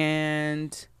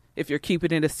if you're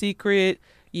keeping it a secret,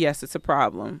 yes, it's a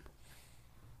problem.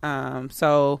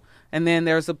 So And then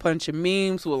there's a bunch of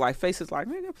memes with like faces like,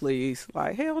 nigga, please.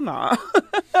 Like, hell no.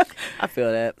 I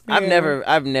feel that. Yeah.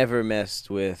 I've never messed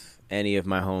with any of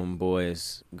my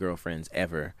homeboys' girlfriends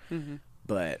ever. Mm-hmm.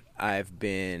 But I've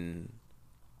been,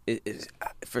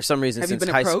 for some reason, Have you since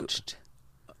been high approached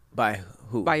school. By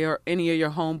who? by any of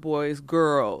your homeboys'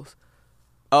 girls?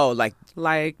 Oh, like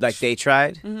they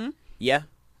tried? Mm-hmm. Yeah.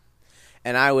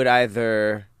 And I would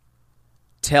either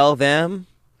tell them,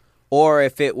 or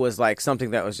if it was like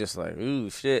something that was just like, ooh,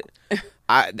 shit,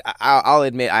 I'll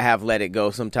admit I have let it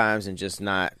go sometimes and just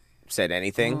not said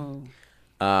anything,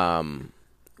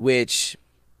 which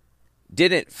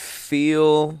didn't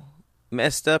feel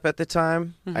messed up at the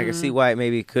time. Mm-hmm. I can see why it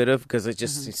maybe could have, because it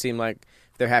just seemed like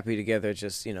if they're happy together,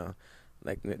 just, you know,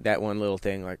 like that one little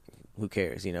thing, like, who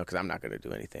cares, you know, because I'm not going to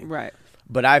do anything. Right.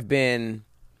 But I've been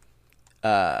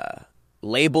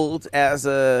labeled as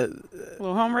a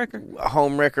little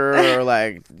homewrecker or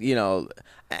like, you know,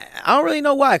 I don't really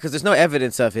know why, because there's no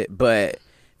evidence of it, but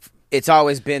it's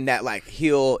always been that like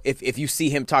if you see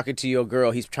him talking to your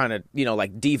girl, he's trying to, you know,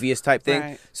 like devious type thing.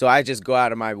 Right. So I just go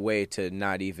out of my way to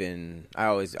not even,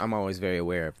 I'm always very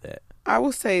aware of that. I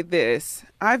will say this.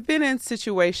 I've been in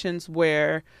situations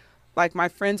where like my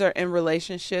friends are in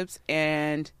relationships,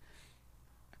 and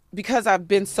because I've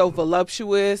been so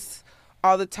voluptuous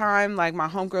all the time, like my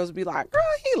homegirls be like, girl,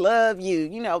 he love you,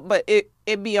 you know, but it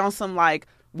be on some like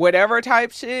whatever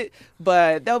type shit,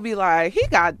 but they'll be like, he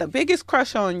got the biggest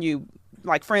crush on you,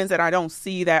 like friends that I don't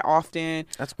see that often.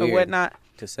 That's or weird whatnot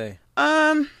to say.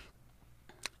 I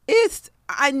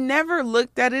never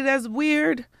looked at it as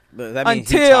weird. But that means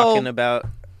until he's talking about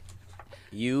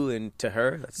you and to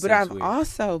her. But I've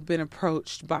also been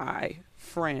approached by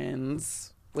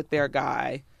friends with their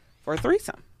guy for a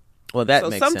threesome. Well, that so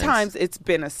makes sense. sometimes it's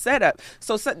been a setup.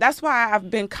 So that's why I've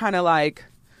been kind of like,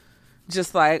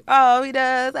 just like, oh, he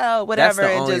does, oh, whatever, That's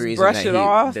the and only just reason brush it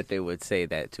off. that they would say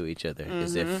that to each other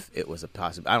is if it was a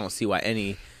possible. I don't see why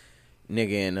any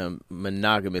nigga in a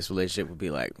monogamous relationship would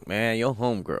be like, man, your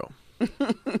homegirl.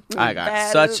 I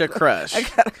got such a crush. I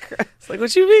got a crush. It's like,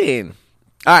 what you mean?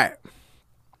 All right.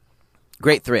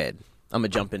 Great thread. I'm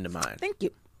going to jump into mine. Thank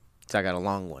you. So I got a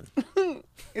long one.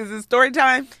 Is it story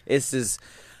time? This is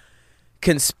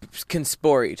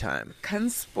conspiracy time.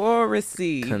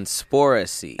 Conspiracy.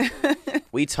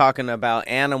 We talking about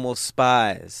animal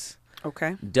spies.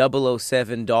 Okay.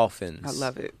 007 dolphins. I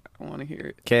love it. I want to hear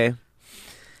it. Okay.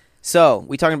 So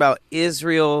we talking about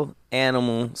Israel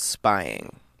animal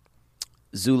spying.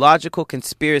 Zoological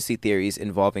conspiracy theories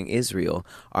involving Israel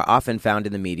are often found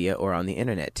in the media or on the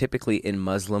internet, typically in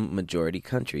Muslim-majority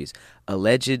countries,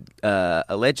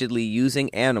 allegedly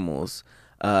using animals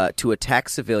to attack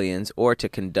civilians or to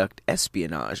conduct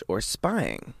espionage or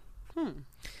spying.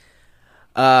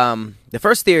 The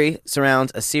first theory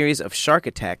surrounds a series of shark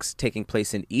attacks taking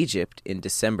place in Egypt in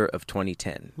December of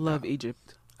 2010. Love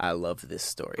Egypt. I love this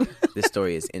story. This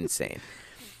story is insane.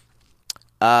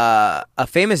 A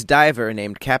famous diver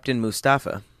named Captain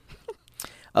Mustafa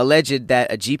alleged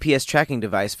that a GPS tracking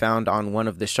device found on one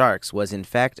of the sharks was in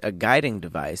fact a guiding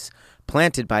device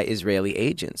planted by Israeli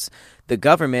agents. The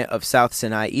government of South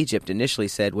Sinai, Egypt, initially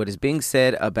said what is being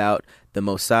said about the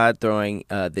Mossad throwing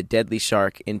the deadly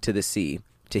shark into the sea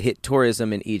to hit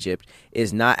tourism in Egypt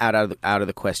is not out of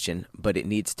the question, but it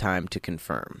needs time to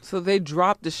confirm. So they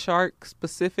dropped the shark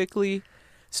specifically?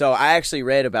 So I actually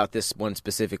read about this one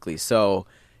specifically. So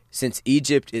since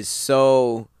Egypt is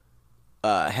so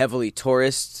heavily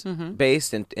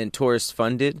tourist-based and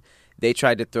tourist-funded, they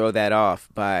tried to throw that off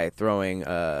by throwing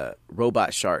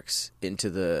robot sharks into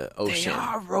the ocean. They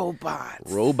are robots.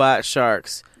 Robot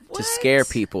sharks What? to scare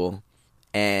people.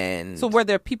 And So were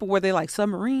they like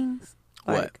submarines?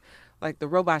 What? Like the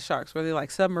robot sharks, were they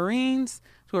like submarines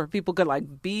where people could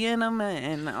like be in them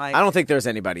and like... I don't think there was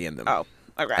anybody in them. Oh,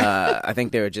 okay. I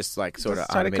think they were just like sort of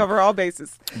trying to automated. cover all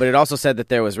bases. But it also said that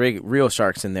there was real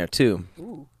sharks in there too.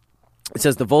 Ooh. It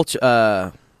says the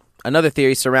vulture. Another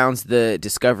theory surrounds the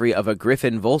discovery of a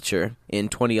griffin vulture in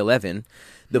 2011.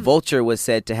 The vulture was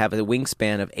said to have a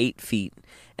wingspan of 8 feet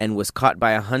and was caught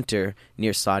by a hunter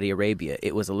near Saudi Arabia.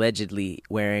 It was allegedly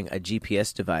wearing a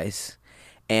GPS device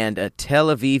and a Tel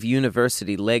Aviv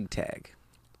University leg tag.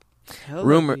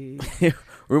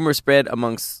 Rumor spread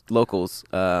amongst locals,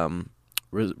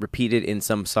 repeated in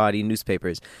some Saudi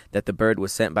newspapers, that the bird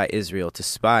was sent by Israel to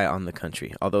spy on the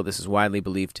country. Although this is widely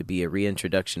believed to be a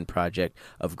reintroduction project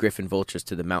of griffin vultures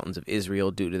to the mountains of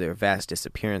Israel due to their vast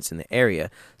disappearance in the area,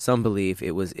 some believe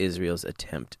it was Israel's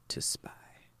attempt to spy.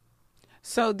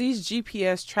 So these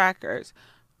GPS trackers,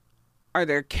 are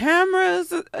there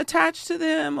cameras attached to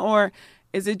them, or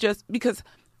is it just because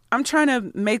I'm trying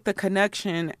to make the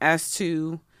connection as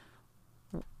to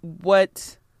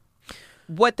what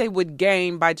they would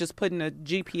gain by just putting a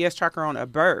GPS tracker on a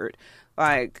bird.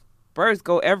 Like, birds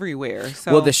go everywhere.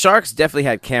 So. Well, the sharks definitely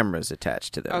had cameras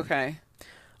attached to them. Okay.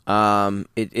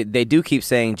 They do keep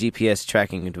saying GPS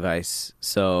tracking device,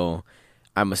 so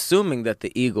I'm assuming that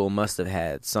the eagle must have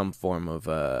had some form of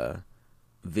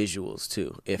visuals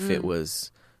too, if it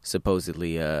was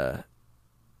supposedly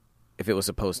if it was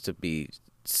supposed to be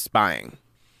spying.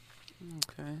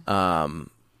 Okay.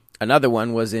 Another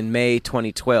one was in May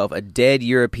 2012. A dead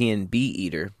European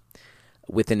bee-eater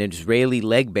with an Israeli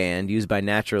leg band used by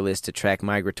naturalists to track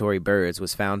migratory birds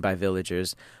was found by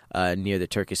villagers near the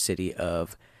Turkish city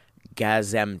of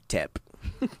Gaziantep.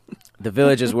 The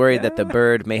villagers worried that the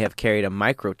bird may have carried a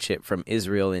microchip from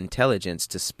Israel intelligence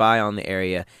to spy on the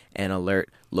area and alert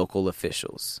local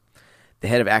officials. The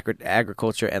head of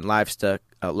agriculture and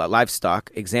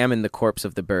livestock examined the corpse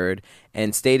of the bird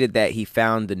and stated that he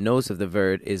found the nose of the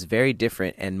bird is very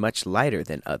different and much lighter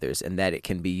than others, and that it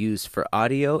can be used for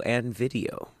audio and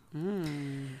video,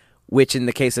 which in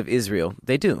the case of Israel,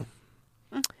 they do.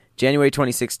 January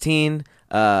 2016,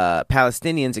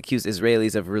 Palestinians accused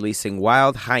Israelis of releasing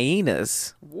wild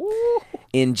hyenas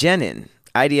in Jenin.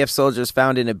 IDF soldiers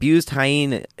found an abused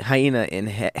hyena in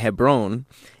Hebron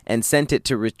and sent it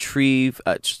to receive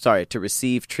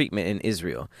treatment in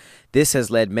Israel. This has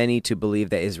led many to believe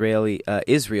that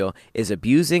Israel is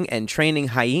abusing and training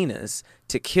hyenas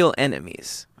to kill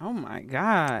enemies. Oh my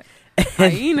God.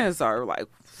 Hyenas are like...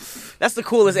 That's the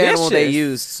coolest animal they vicious.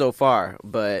 used so far,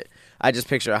 but I just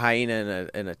picture a hyena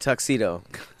in a tuxedo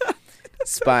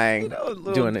spying,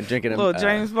 drinking a little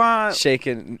James Bond.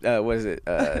 shaken,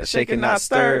 shaken not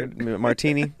stirred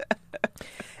martini.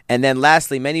 And then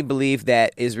lastly, many believe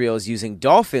that Israel is using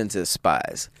dolphins as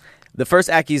spies. The first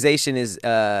accusation is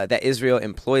that Israel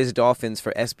employs dolphins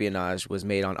for espionage was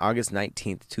made on August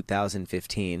 19th,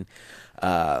 2015,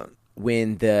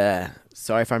 when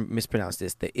sorry if I mispronounced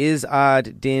this, the Izz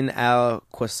Din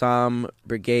al-Qassam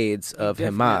brigades of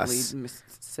Hamas.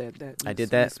 Said that. I did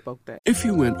that? Spoke that. If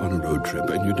you went on a road trip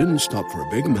and you didn't stop for a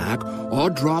Big Mac or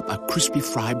drop a crispy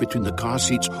fry between the car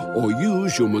seats or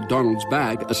use your McDonald's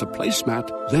bag as a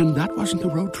placemat, then that wasn't a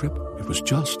road trip. It was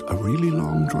just a really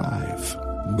long drive.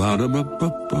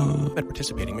 Ba-da-ba-ba-ba. At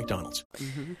participating McDonald's.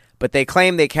 But they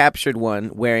claim they captured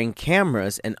one wearing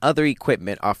cameras and other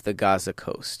equipment off the Gaza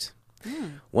coast.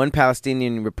 One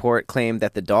Palestinian report claimed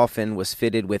that the dolphin was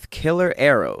fitted with killer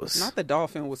arrows. Not the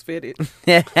dolphin was fitted.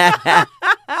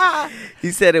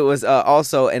 He said it was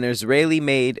also an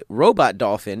Israeli-made robot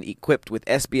dolphin equipped with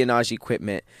espionage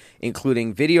equipment,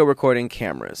 including video recording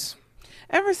cameras.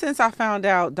 Ever since I found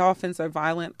out dolphins are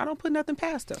violent, I don't put nothing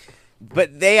past them.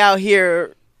 But they out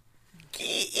here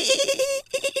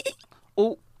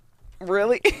Oh,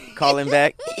 really? calling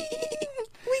back.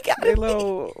 We got A him.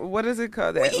 little, what is it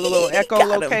called? That little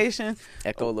echolocation.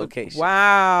 Echolocation.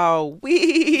 Wow,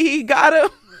 we got him.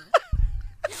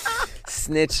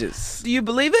 Snitches. Do you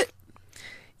believe it?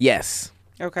 Yes.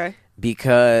 Okay.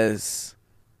 Because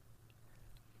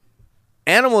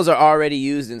animals are already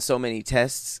used in so many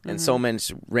tests and so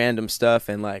much random stuff,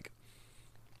 and like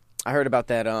I heard about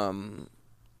that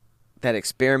that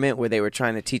experiment where they were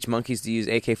trying to teach monkeys to use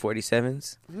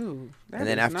AK-47s. Ooh, that And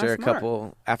then is after not a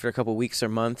smart. couple weeks or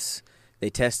months, they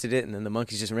tested it, and then the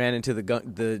monkeys just ran into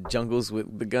the jungles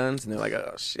with the guns, and they're like,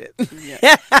 "Oh shit!" Yeah.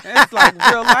 It's like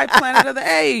real life Planet of the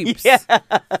Apes. Yeah.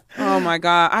 Oh my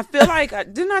God. I feel like,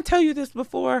 didn't I tell you this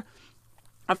before?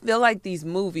 I feel like these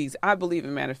movies, I believe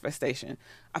in manifestation.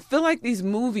 I feel like these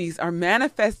movies are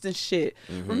manifesting shit.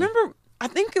 Remember, I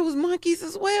think it was monkeys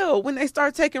as well, when they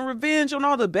start taking revenge on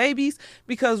all the babies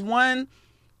because one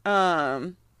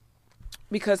of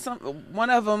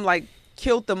them like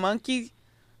killed the monkey.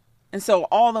 And so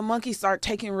all the monkeys start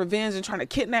taking revenge and trying to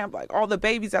kidnap like all the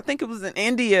babies. I think it was in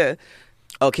India.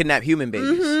 Oh, kidnap human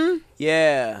babies.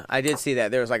 Yeah, I did see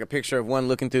that. There was like a picture of one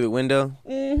looking through the window.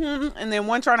 And then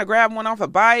one trying to grab one off a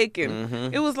bike.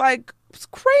 And it was like, it's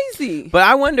crazy. But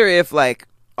I wonder if like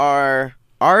are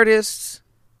artists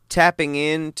tapping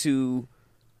into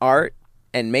art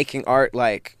and making art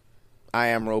like I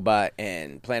Am Robot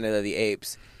and Planet of the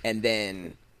Apes, and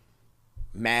then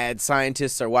mad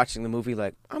scientists are watching the movie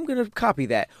like, I'm going to copy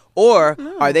that. Or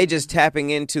are they just tapping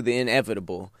into the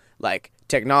inevitable? Like,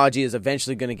 technology is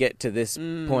eventually going to get to this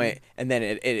point, and then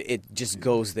it just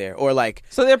goes there. Or like,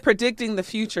 So they're predicting the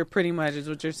future pretty much is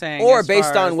what you're saying. or as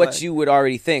based far on as, what like, you would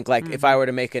already think. Like, if I were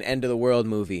to make an end of the world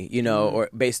movie, you know, or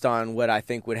based on what I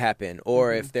think would happen.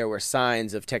 Or if there were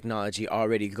signs of technology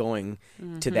already going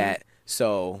to that.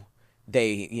 So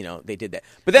they, you know, they did that.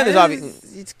 But then there's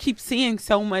obviously... You keep seeing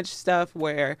so much stuff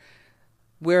where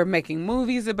we're making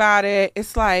movies about it.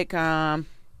 It's like,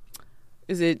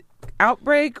 Is it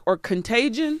outbreak or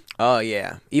contagion? Oh,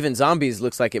 yeah. Even zombies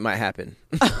looks like it might happen.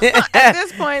 At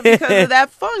this point, because of that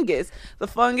fungus. The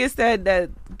fungus that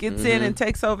gets in and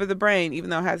takes over the brain, even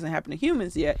though it hasn't happened to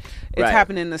humans yet. It's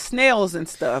happening to snails and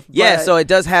stuff. Yeah, so it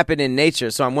does happen in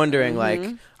nature. So I'm wondering, like,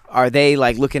 are they,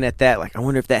 like, looking at that, like, I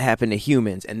wonder if that happened to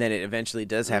humans, and then it eventually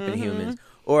does happen to humans.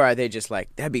 Or are they just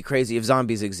like, that'd be crazy if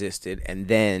zombies existed, and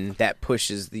then that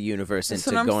pushes the universe into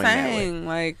going that way?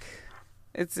 Like,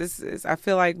 it's I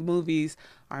feel like movies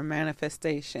are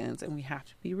manifestations, and we have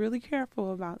to be really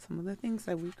careful about some of the things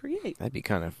that we create. That'd be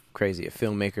kind of crazy if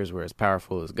filmmakers were as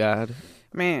powerful as God.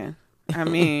 Man, I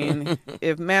mean,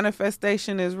 if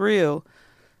manifestation is real,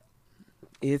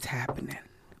 it's happening.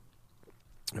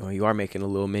 Well, you are making a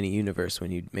little mini universe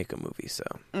when you make a movie, so.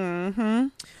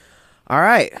 All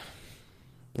right.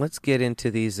 Let's get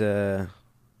into these, sorry,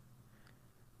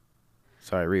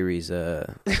 Riri's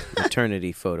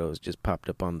maternity photos just popped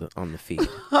up on the feed.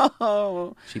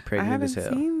 Oh, she pregnant as hell. I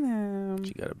haven't seen them.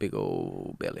 She got a big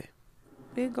old belly.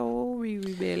 Big old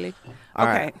Riri belly. All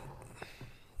okay. Right.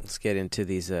 Let's get into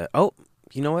these. Oh,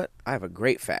 you know what? I have a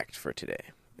great fact for today,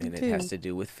 and it has to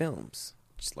do with films,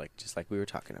 just like we were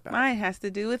talking about. Mine has to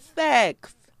do with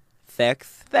sex.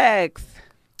 Sex? Sex.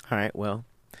 All right, well,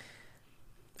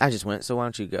 I just went, so why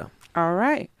don't you go? All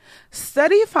right.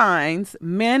 Study finds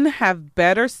men have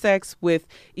better sex with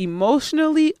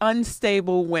emotionally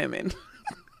unstable women.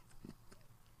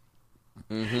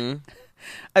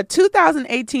 A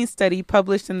 2018 study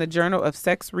published in the Journal of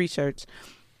Sex Research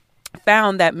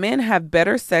found that men have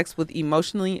better sex with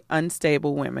emotionally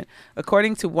unstable women.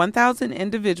 According to 1,000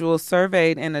 individuals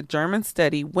surveyed in a German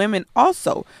study, women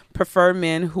also prefer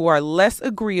men who are less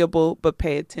agreeable but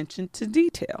pay attention to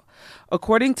detail.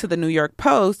 According to the New York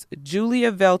Post, Julia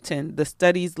Velton, the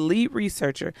study's lead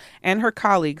researcher, and her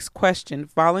colleagues questioned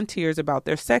volunteers about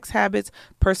their sex habits,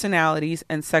 personalities,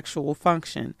 and sexual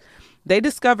function. They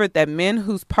discovered that men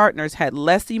whose partners had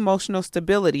less emotional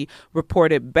stability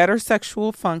reported better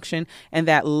sexual function, and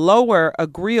that lower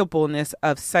agreeableness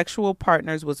of sexual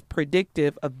partners was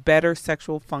predictive of better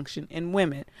sexual function in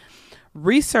women.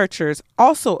 Researchers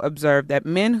also observed that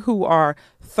men who are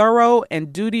thorough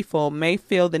and dutiful may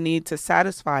feel the need to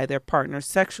satisfy their partners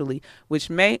sexually, which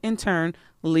may in turn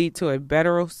lead to a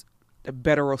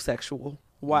heterosexual.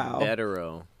 Wow.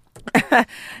 Hetero.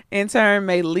 In turn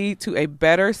may lead to a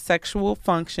better sexual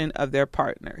function of their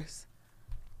partners.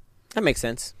 That makes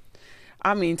sense.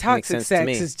 I mean, toxic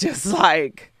sex is just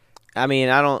like... I mean,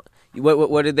 I don't...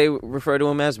 What did they refer to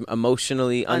him as?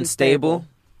 Emotionally unstable?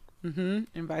 And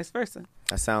vice versa.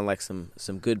 That sounds like some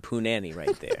good punani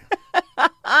right there.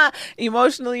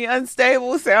 Emotionally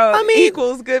unstable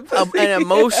equals good pussy. An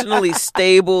emotionally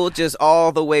stable, just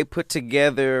all the way put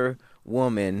together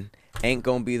woman ain't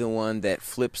gonna be the one that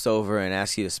flips over and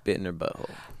asks you to spit in her butthole.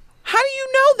 How do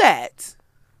you know that?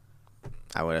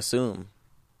 I would assume.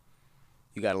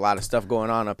 You got a lot of stuff going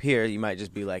on up here. You might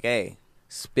just be like, hey,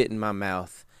 spit in my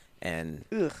mouth and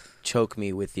choke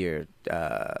me with your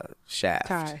shaft.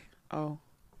 Tie. Oh.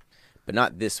 But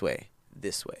not this way.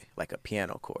 This way. Like a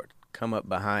piano chord. Come up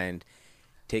behind,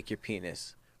 take your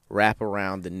penis, wrap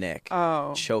around the neck,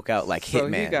 choke out like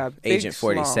Hitman, Agent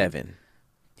 47. Slong.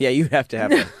 Yeah, you'd have to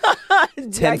have a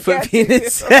 10-foot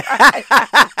penis.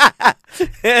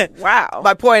 Wow.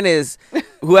 My point is,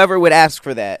 whoever would ask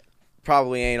for that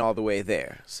probably ain't all the way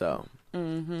there. So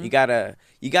you gotta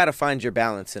find your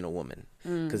balance in a woman,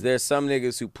 because there's some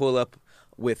niggas who pull up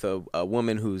with a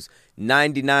woman who's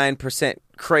 99%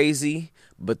 crazy,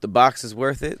 but the box is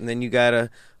worth it, and then you got a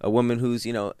woman who's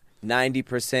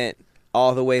 90%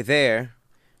 all the way there.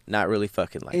 Not really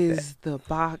fucking like that. Is the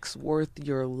box worth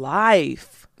your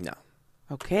life? No.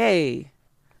 Okay.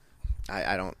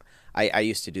 I don't. I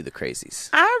used to do the crazies.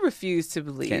 I refuse to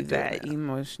believe that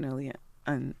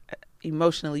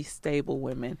emotionally stable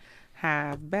women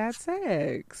have bad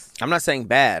sex. I'm not saying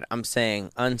bad. I'm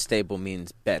saying unstable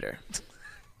means better.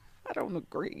 I don't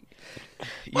agree.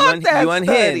 You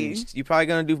unhinged. You're probably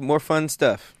going to do more fun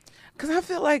stuff. Because I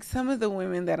feel like some of the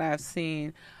women that I've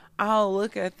seen, I'll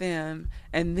look at them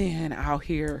and then I'll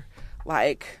hear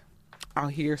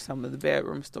some of the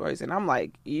bedroom stories, and I'm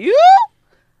like, you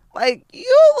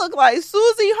look like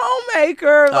Susie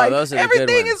Homemaker. Those are the everything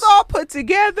good ones. is all put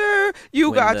together.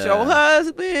 You got your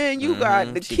husband. You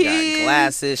got the kids. She got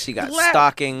glasses. She got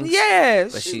stockings.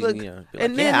 Yes.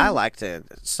 But I like to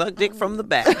suck dick from the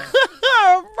back.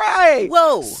 Right.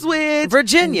 Whoa. Switch.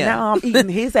 Virginia. Now I'm eating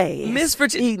his ass. Miss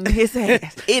Virginia. Eating his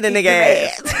ass. Eating a nigga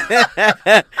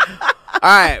ass. All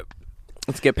right.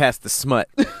 Let's get past the smut.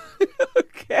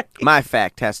 Okay. My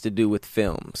fact has to do with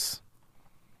films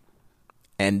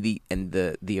and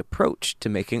the approach to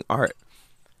making art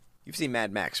You've seen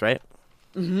Mad Max, right?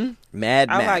 Mm-hmm. Mad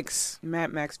Max. I like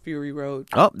Mad Max Fury Road.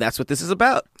 Oh, that's what this is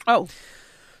about. Oh.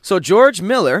 So George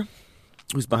Miller,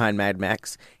 who's behind Mad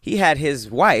Max, he had his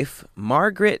wife,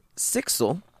 Margaret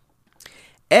Sixel,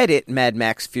 edit Mad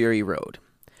Max Fury Road.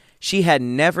 She had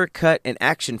never cut an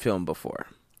action film before.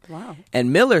 Wow.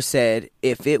 And Miller said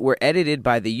if it were edited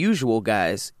by the usual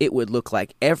guys, it would look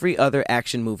like every other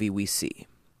action movie we see.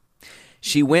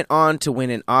 She went on to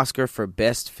win an Oscar for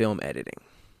Best Film Editing.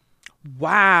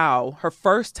 Wow. Her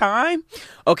first time?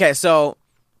 Okay, so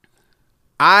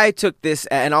I took this,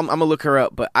 and I'm going to look her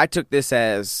up, but I took this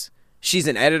as she's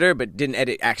an editor but didn't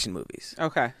edit action movies.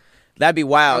 Okay. That'd be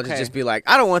wild to just be like,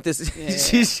 I don't want this. Yeah.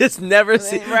 She's just never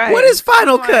seen. Right. What is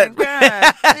Final Cut?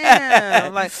 God,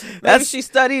 damn. Like, maybe she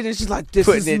studied and she's like, this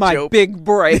is my big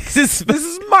break. This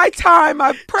is my time.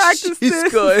 I practiced this.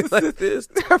 She's going like this.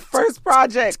 Her first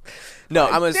project. No,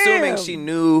 like, I'm assuming damn. she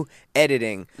knew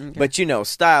editing, but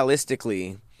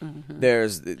stylistically,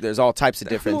 there's all types of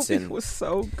difference. That movie was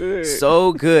so good.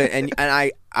 So good, and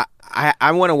I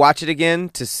want to watch it again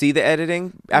to see the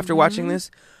editing after watching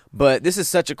this. But this is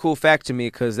such a cool fact to me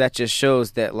because that just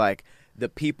shows that like the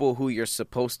people who you're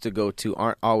supposed to go to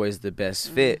aren't always the best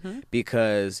fit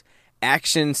because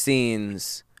action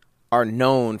scenes are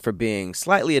known for being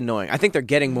slightly annoying. I think they're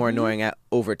getting more annoying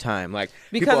over time, like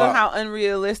because of how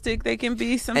unrealistic they can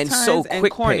be sometimes, and so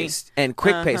quick corny. paced and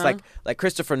quick paced. Like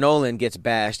Christopher Nolan gets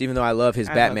bashed, even though I love his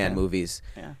Batman movies.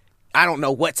 Yeah. I don't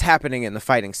know what's happening in the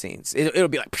fighting scenes. It'll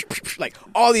be like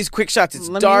all these quick shots. It's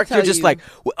dark. You're just like,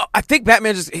 I think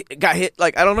Batman just got hit.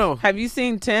 Like, I don't know. Have you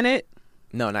seen Tenet?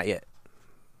 No, not yet.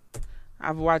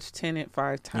 I've watched Tenet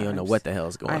 5 times. You don't know what the hell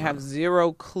is going on. I have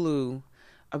zero clue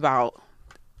about.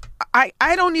 I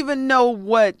don't even know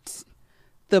what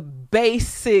the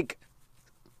basic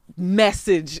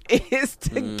message is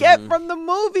to get from the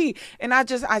movie, and I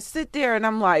sit there and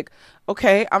I'm like,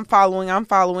 okay, I'm following,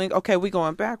 okay, we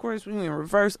going backwards, we in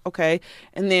reverse, okay,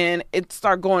 and then it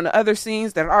start going to other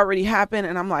scenes that already happened,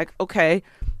 and I'm like, okay,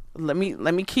 let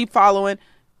me keep following,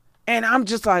 and I'm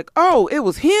just like, oh, it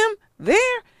was him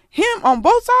on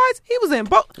both sides, he was in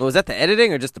both. Was that the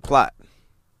editing or just the plot?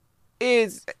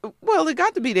 It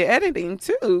got to be the editing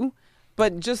too.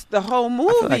 But just the whole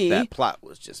movie. I feel like that plot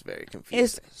was just very confusing.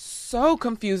 It's so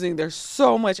confusing. There's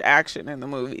so much action in the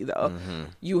movie, though.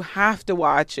 You have to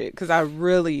watch it because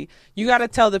you got to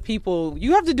tell the people,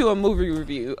 you have to do a movie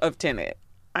review of Tenet.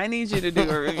 I need you to do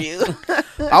a review.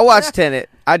 I'll watch Tenet.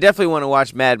 I definitely want to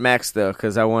watch Mad Max, though,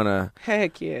 because I want to.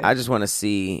 Heck yeah. I just want to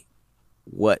see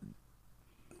what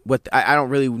I don't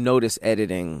really notice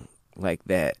editing like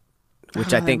that.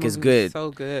 Which I think is good.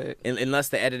 So good. Unless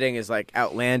the editing is like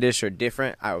outlandish or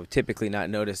different, I would typically not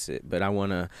notice it. But I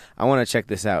wanna check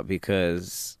this out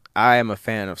because I am a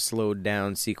fan of slowed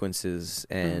down sequences,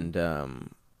 and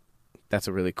that's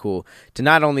a really cool to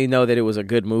not only know that it was a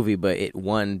good movie, but it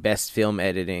won Best Film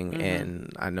Editing,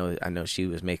 and I know she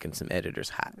was making some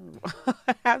editors hot.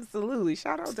 Absolutely,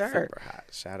 shout out to her. Super hot.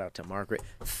 Shout out to Margaret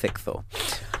Thickthall.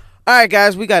 All right,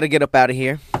 guys, we got to get up out of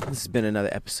here. This has been another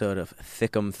episode of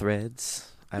Thickum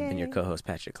Threads. I've been your co-host,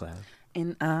 Patrick Cloud.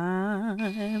 And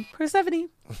I'm Persephone.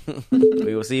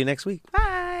 We will see you next week.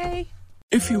 Bye.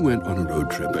 If you went on a road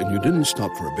trip and you didn't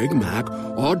stop for a Big Mac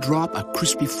or drop a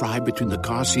crispy fry between the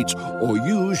car seats or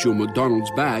use your McDonald's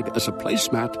bag as a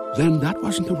placemat, then that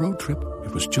wasn't a road trip.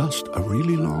 It was just a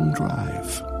really long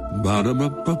drive.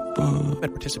 Ba-da-ba-ba-ba.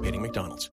 At participating McDonald's.